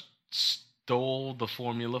pretty much stole the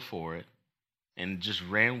formula for it and just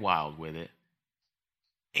ran wild with it.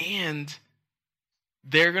 And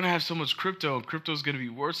they're going to have so much crypto, and crypto's going to be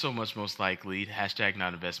worth so much, most likely, hashtag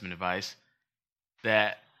not investment advice,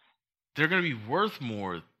 that they're going to be worth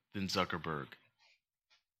more than Zuckerberg.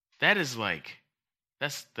 That is like,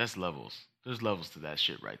 that's levels. There's levels to that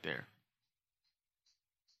shit right there.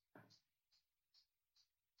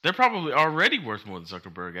 They're probably already worth more than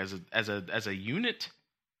Zuckerberg as a unit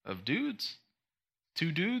of dudes.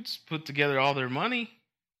 Two dudes put together all their money.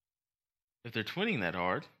 If they're twinning that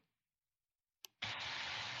hard.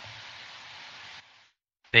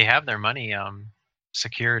 They have their money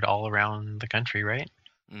secured all around the country, right?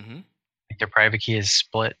 Mm-hmm. Like, their private key is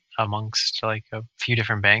split amongst like a few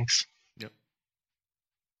different banks. Yep.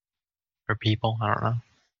 Or people, I don't know.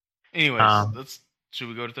 Anyways, should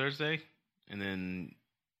we go to Thursday? And then...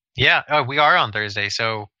 Yeah, we are on Thursday,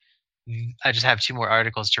 so I just have 2 more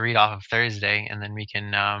articles to read off of Thursday, and then we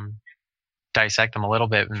can dissect them a little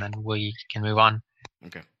bit, and then we can move on.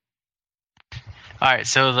 Okay. All right,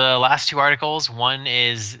 so the last 2 articles, one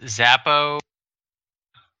is Xapo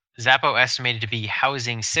estimated to be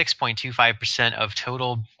housing 6.25% of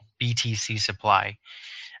total BTC supply.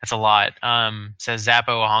 That's a lot. Says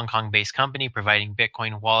Xapo, a Hong Kong-based company providing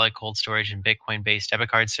Bitcoin wallet, cold storage, and Bitcoin-based debit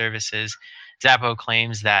card services. Xapo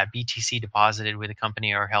claims that BTC deposited with the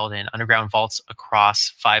company are held in underground vaults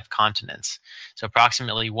across 5 continents. So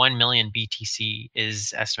approximately 1 million BTC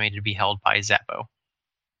is estimated to be held by Xapo.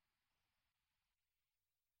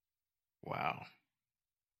 Wow.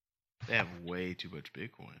 They have way too much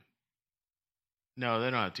Bitcoin. No,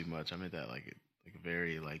 they don't have too much. I meant that like a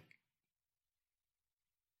very, like...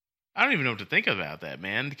 I don't even know what to think about that,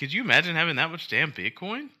 man. Could you imagine having that much damn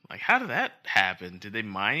Bitcoin? Like, how did that happen? Did they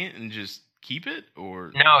mine it and just keep it,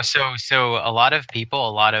 or... No, so a lot of people,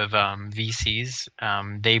 a lot of VCs,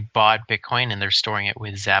 they bought Bitcoin and they're storing it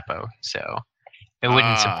with Xapo. So it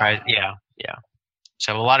wouldn't surprise... Yeah.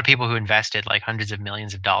 So a lot of people who invested like hundreds of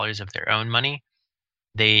millions of dollars of their own money,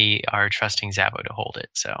 they are trusting Xapo to hold it.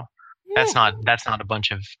 So that's not a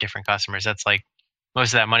bunch of different customers. That's like,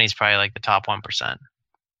 most of that money is probably like the top 1%.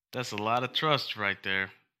 That's a lot of trust right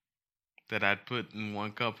there that I'd put in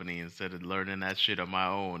one company instead of learning that shit on my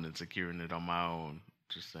own and securing it on my own.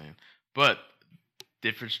 Just saying. But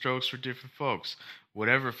different strokes for different folks.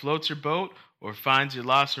 Whatever floats your boat or finds your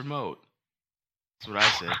lost remote. That's what I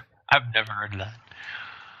say. I've never heard of that.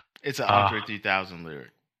 It's an Andre 3000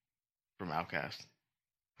 lyric from Outkast.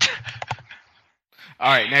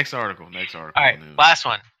 All right, next article. All right, last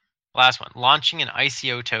one. Launching an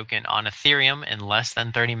ICO token on Ethereum in less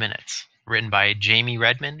than 30 minutes. Written by Jamie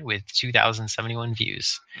Redmond with 2,071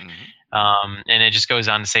 views. Mm-hmm. And it just goes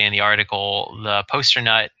on to say in the article, the poster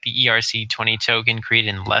nut, the ERC20 token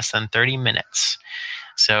created in less than 30 minutes.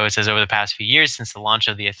 So it says over the past few years, since the launch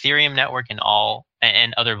of the Ethereum network and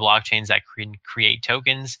other blockchains that create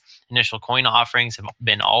tokens, initial coin offerings have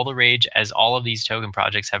been all the rage, as all of these token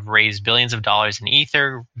projects have raised billions of dollars in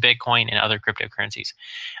Ether, Bitcoin, and other cryptocurrencies.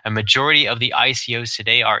 A majority of the ICOs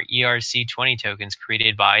today are ERC20 tokens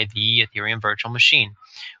created by the Ethereum virtual machine,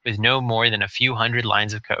 with no more than a few hundred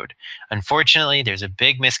lines of code. Unfortunately, there's a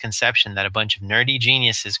big misconception that a bunch of nerdy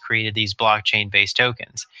geniuses created these blockchain-based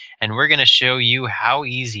tokens, and we're going to show you how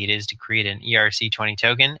easy it is to create an ERC20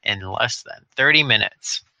 token in less than 30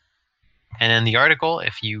 minutes. And in the article,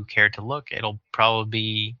 if you care to look, it won't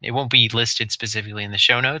be listed specifically in the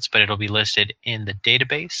show notes, but it'll be listed in the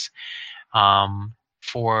database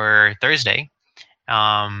for Thursday.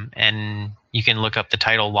 And you can look up the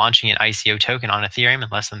title, Launching an ICO Token on Ethereum in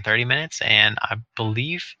Less Than 30 Minutes. And I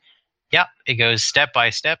believe, it goes step by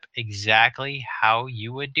step exactly how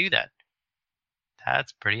you would do that.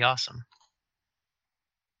 That's pretty awesome.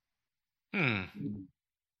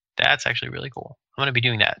 That's actually really cool. I'm going to be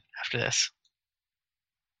doing that after this.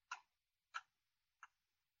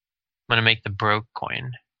 I'm going to make the broke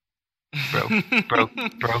coin.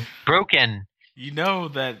 Broken. You know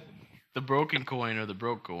that the broken coin or the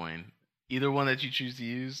broke coin, either one that you choose to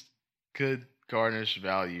use, could garnish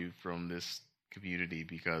value from this community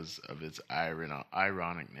because of its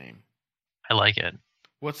ironic name. I like it.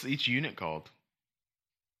 What's each unit called?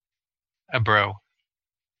 A bro.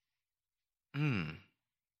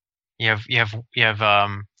 You have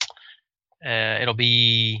it'll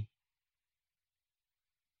be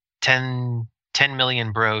 10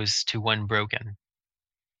 million bros to one broken.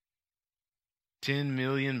 10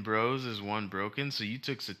 million bros is one broken. So you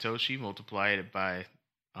took Satoshi, multiplied it by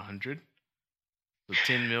 100. So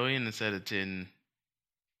 10 million instead of 10.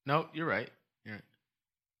 No, you're right.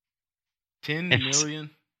 10 million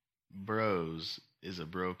bros is a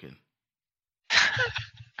broken.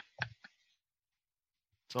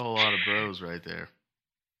 It's a whole lot of bros right there.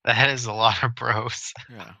 That is a lot of bros.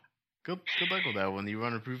 Yeah. Good luck with that one. You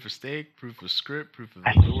run a proof of stake, proof of script, proof of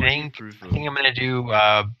I think I'm gonna do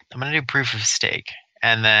proof of stake,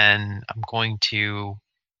 and then I'm going to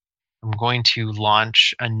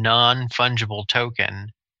launch a non-fungible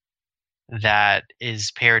token that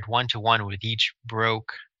is paired 1-to-1 with each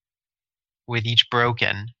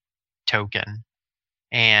broken token,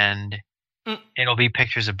 and it'll be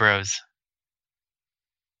pictures of bros.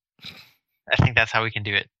 I think that's how we can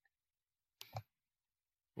do it.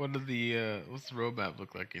 What's the roadmap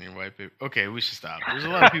look like in your white paper? Okay, we should stop. There's a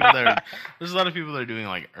lot of people that are doing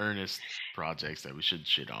like earnest projects that we should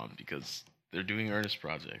shit on because they're doing earnest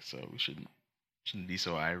projects. So we shouldn't be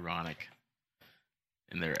so ironic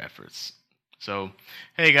in their efforts. So,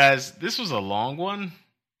 hey guys, this was a long one.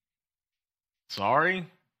 Sorry.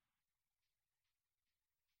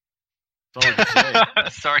 That's all I can say.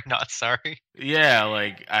 Sorry, not sorry. Yeah,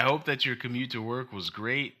 like I hope that your commute to work was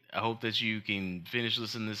great. I hope that you can finish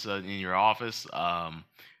listening to this in your office.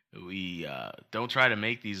 We don't try to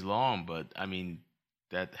make these long, but I mean,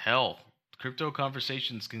 crypto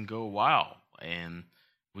conversations can go a while. And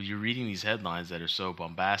when you're reading these headlines that are so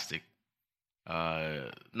bombastic,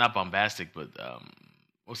 not bombastic, but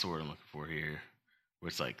what's the word I'm looking for here? Where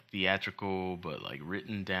it's like theatrical, but like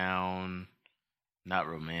written down, not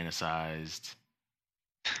romanticized,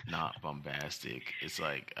 not bombastic. It's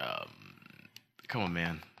like, come on,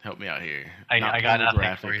 man, help me out here. I got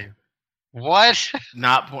nothing for you. What?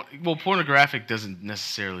 Pornographic doesn't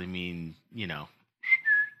necessarily mean,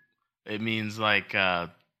 it means like, I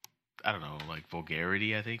don't know, like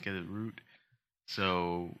vulgarity, I think, at the root.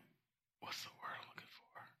 So, what's the word I'm looking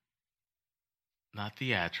for? Not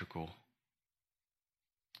theatrical.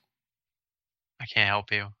 I can't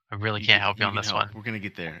help you. I really can't help you on this one. We're going to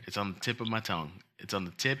get there. It's on the tip of my tongue. It's on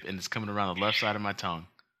the tip, and it's coming around the left side of my tongue.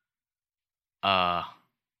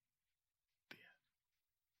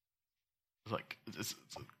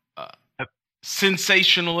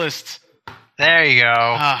 Sensationalist. There you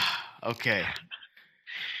go. Okay.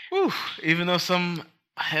 Whew. Even though some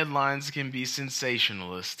headlines can be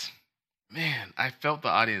sensationalist, man, I felt the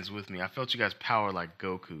audience with me. I felt you guys power like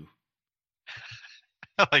Goku.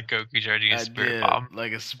 Like Goku charging a spirit bomb.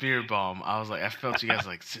 Like a spirit bomb. I was like, I felt you guys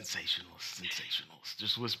like sensationalist,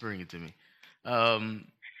 just whispering it to me.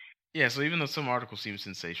 Yeah, so even though some articles seem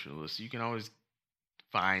sensationalist, you can always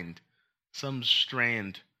find some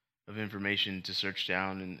strand of information to search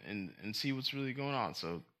down and see what's really going on.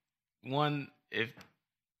 So, one, if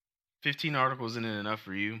 15 articles isn't enough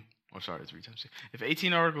for you, or sorry, 3 times 6. If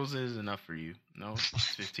 18 articles is enough for you, no,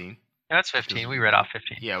 it's 15. That's 15. We read off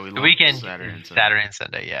 15. Yeah, the weekend, Saturday and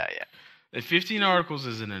Sunday. Yeah. If 15 articles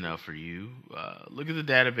isn't enough for you, look at the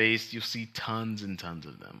database. You'll see tons and tons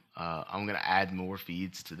of them. I'm going to add more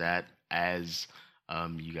feeds to that as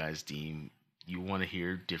you guys deem you want to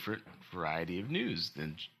hear different variety of news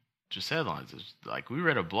than just headlines. Like we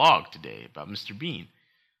read a blog today about Mr. Bean.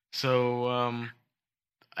 So,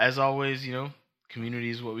 as always, community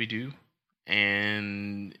is what we do.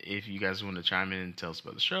 And if you guys want to chime in and tell us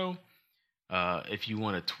about the show, if you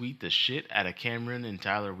want to tweet the shit out of Cameron and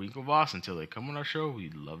Tyler Winklevoss until they come on our show,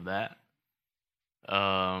 we'd love that.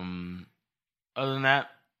 Other than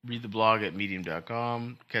that, read the blog at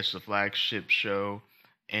medium.com, catch the flagship show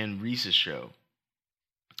and Reese's show,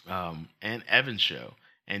 and Evan's show,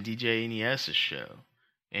 and DJ NES's show,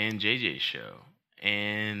 and JJ's show,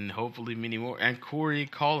 and hopefully many more, and Corey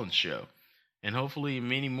Collins' show, and hopefully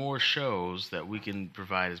many more shows that we can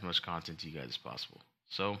provide as much content to you guys as possible.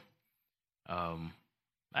 So,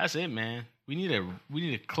 that's it, man. We need a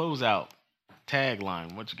closeout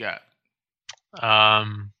tagline. What you got? I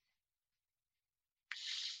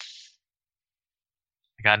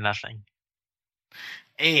got nothing.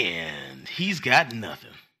 And he's got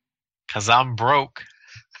nothing. 'Cause I'm broke.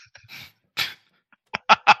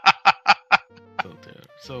 So terrible.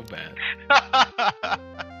 So bad.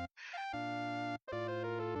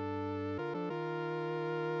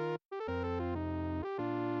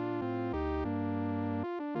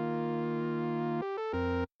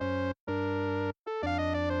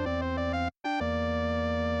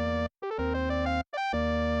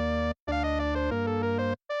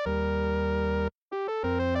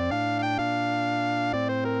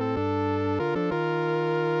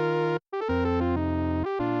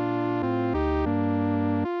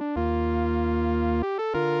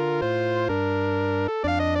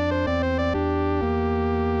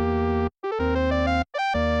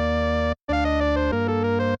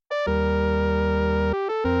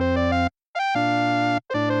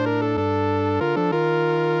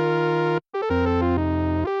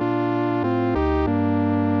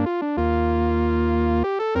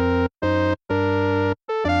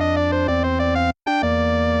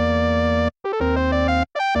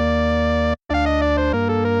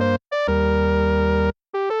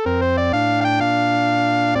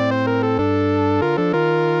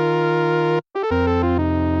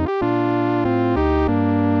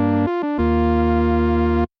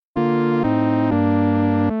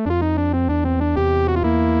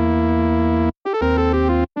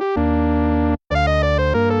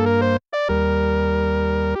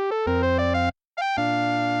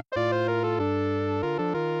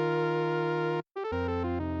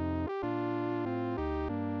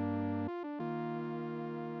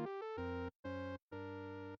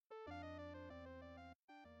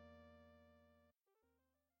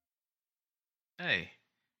 Hey,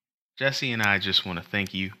 Jesse and I just want to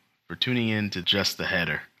thank you for tuning in to Just the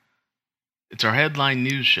Header. It's our headline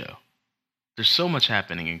news show. There's so much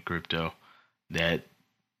happening in crypto that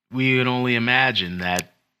we would only imagine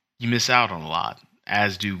that you miss out on a lot,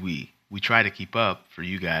 as do we. We try to keep up for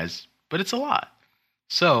you guys, but it's a lot.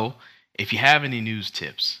 So, if you have any news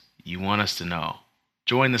tips you want us to know,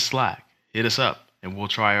 join the Slack, hit us up, and we'll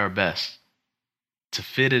try our best to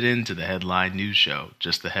fit it into the headline news show,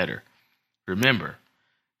 Just the Header. Remember,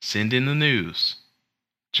 send in the news,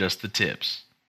 just the tips.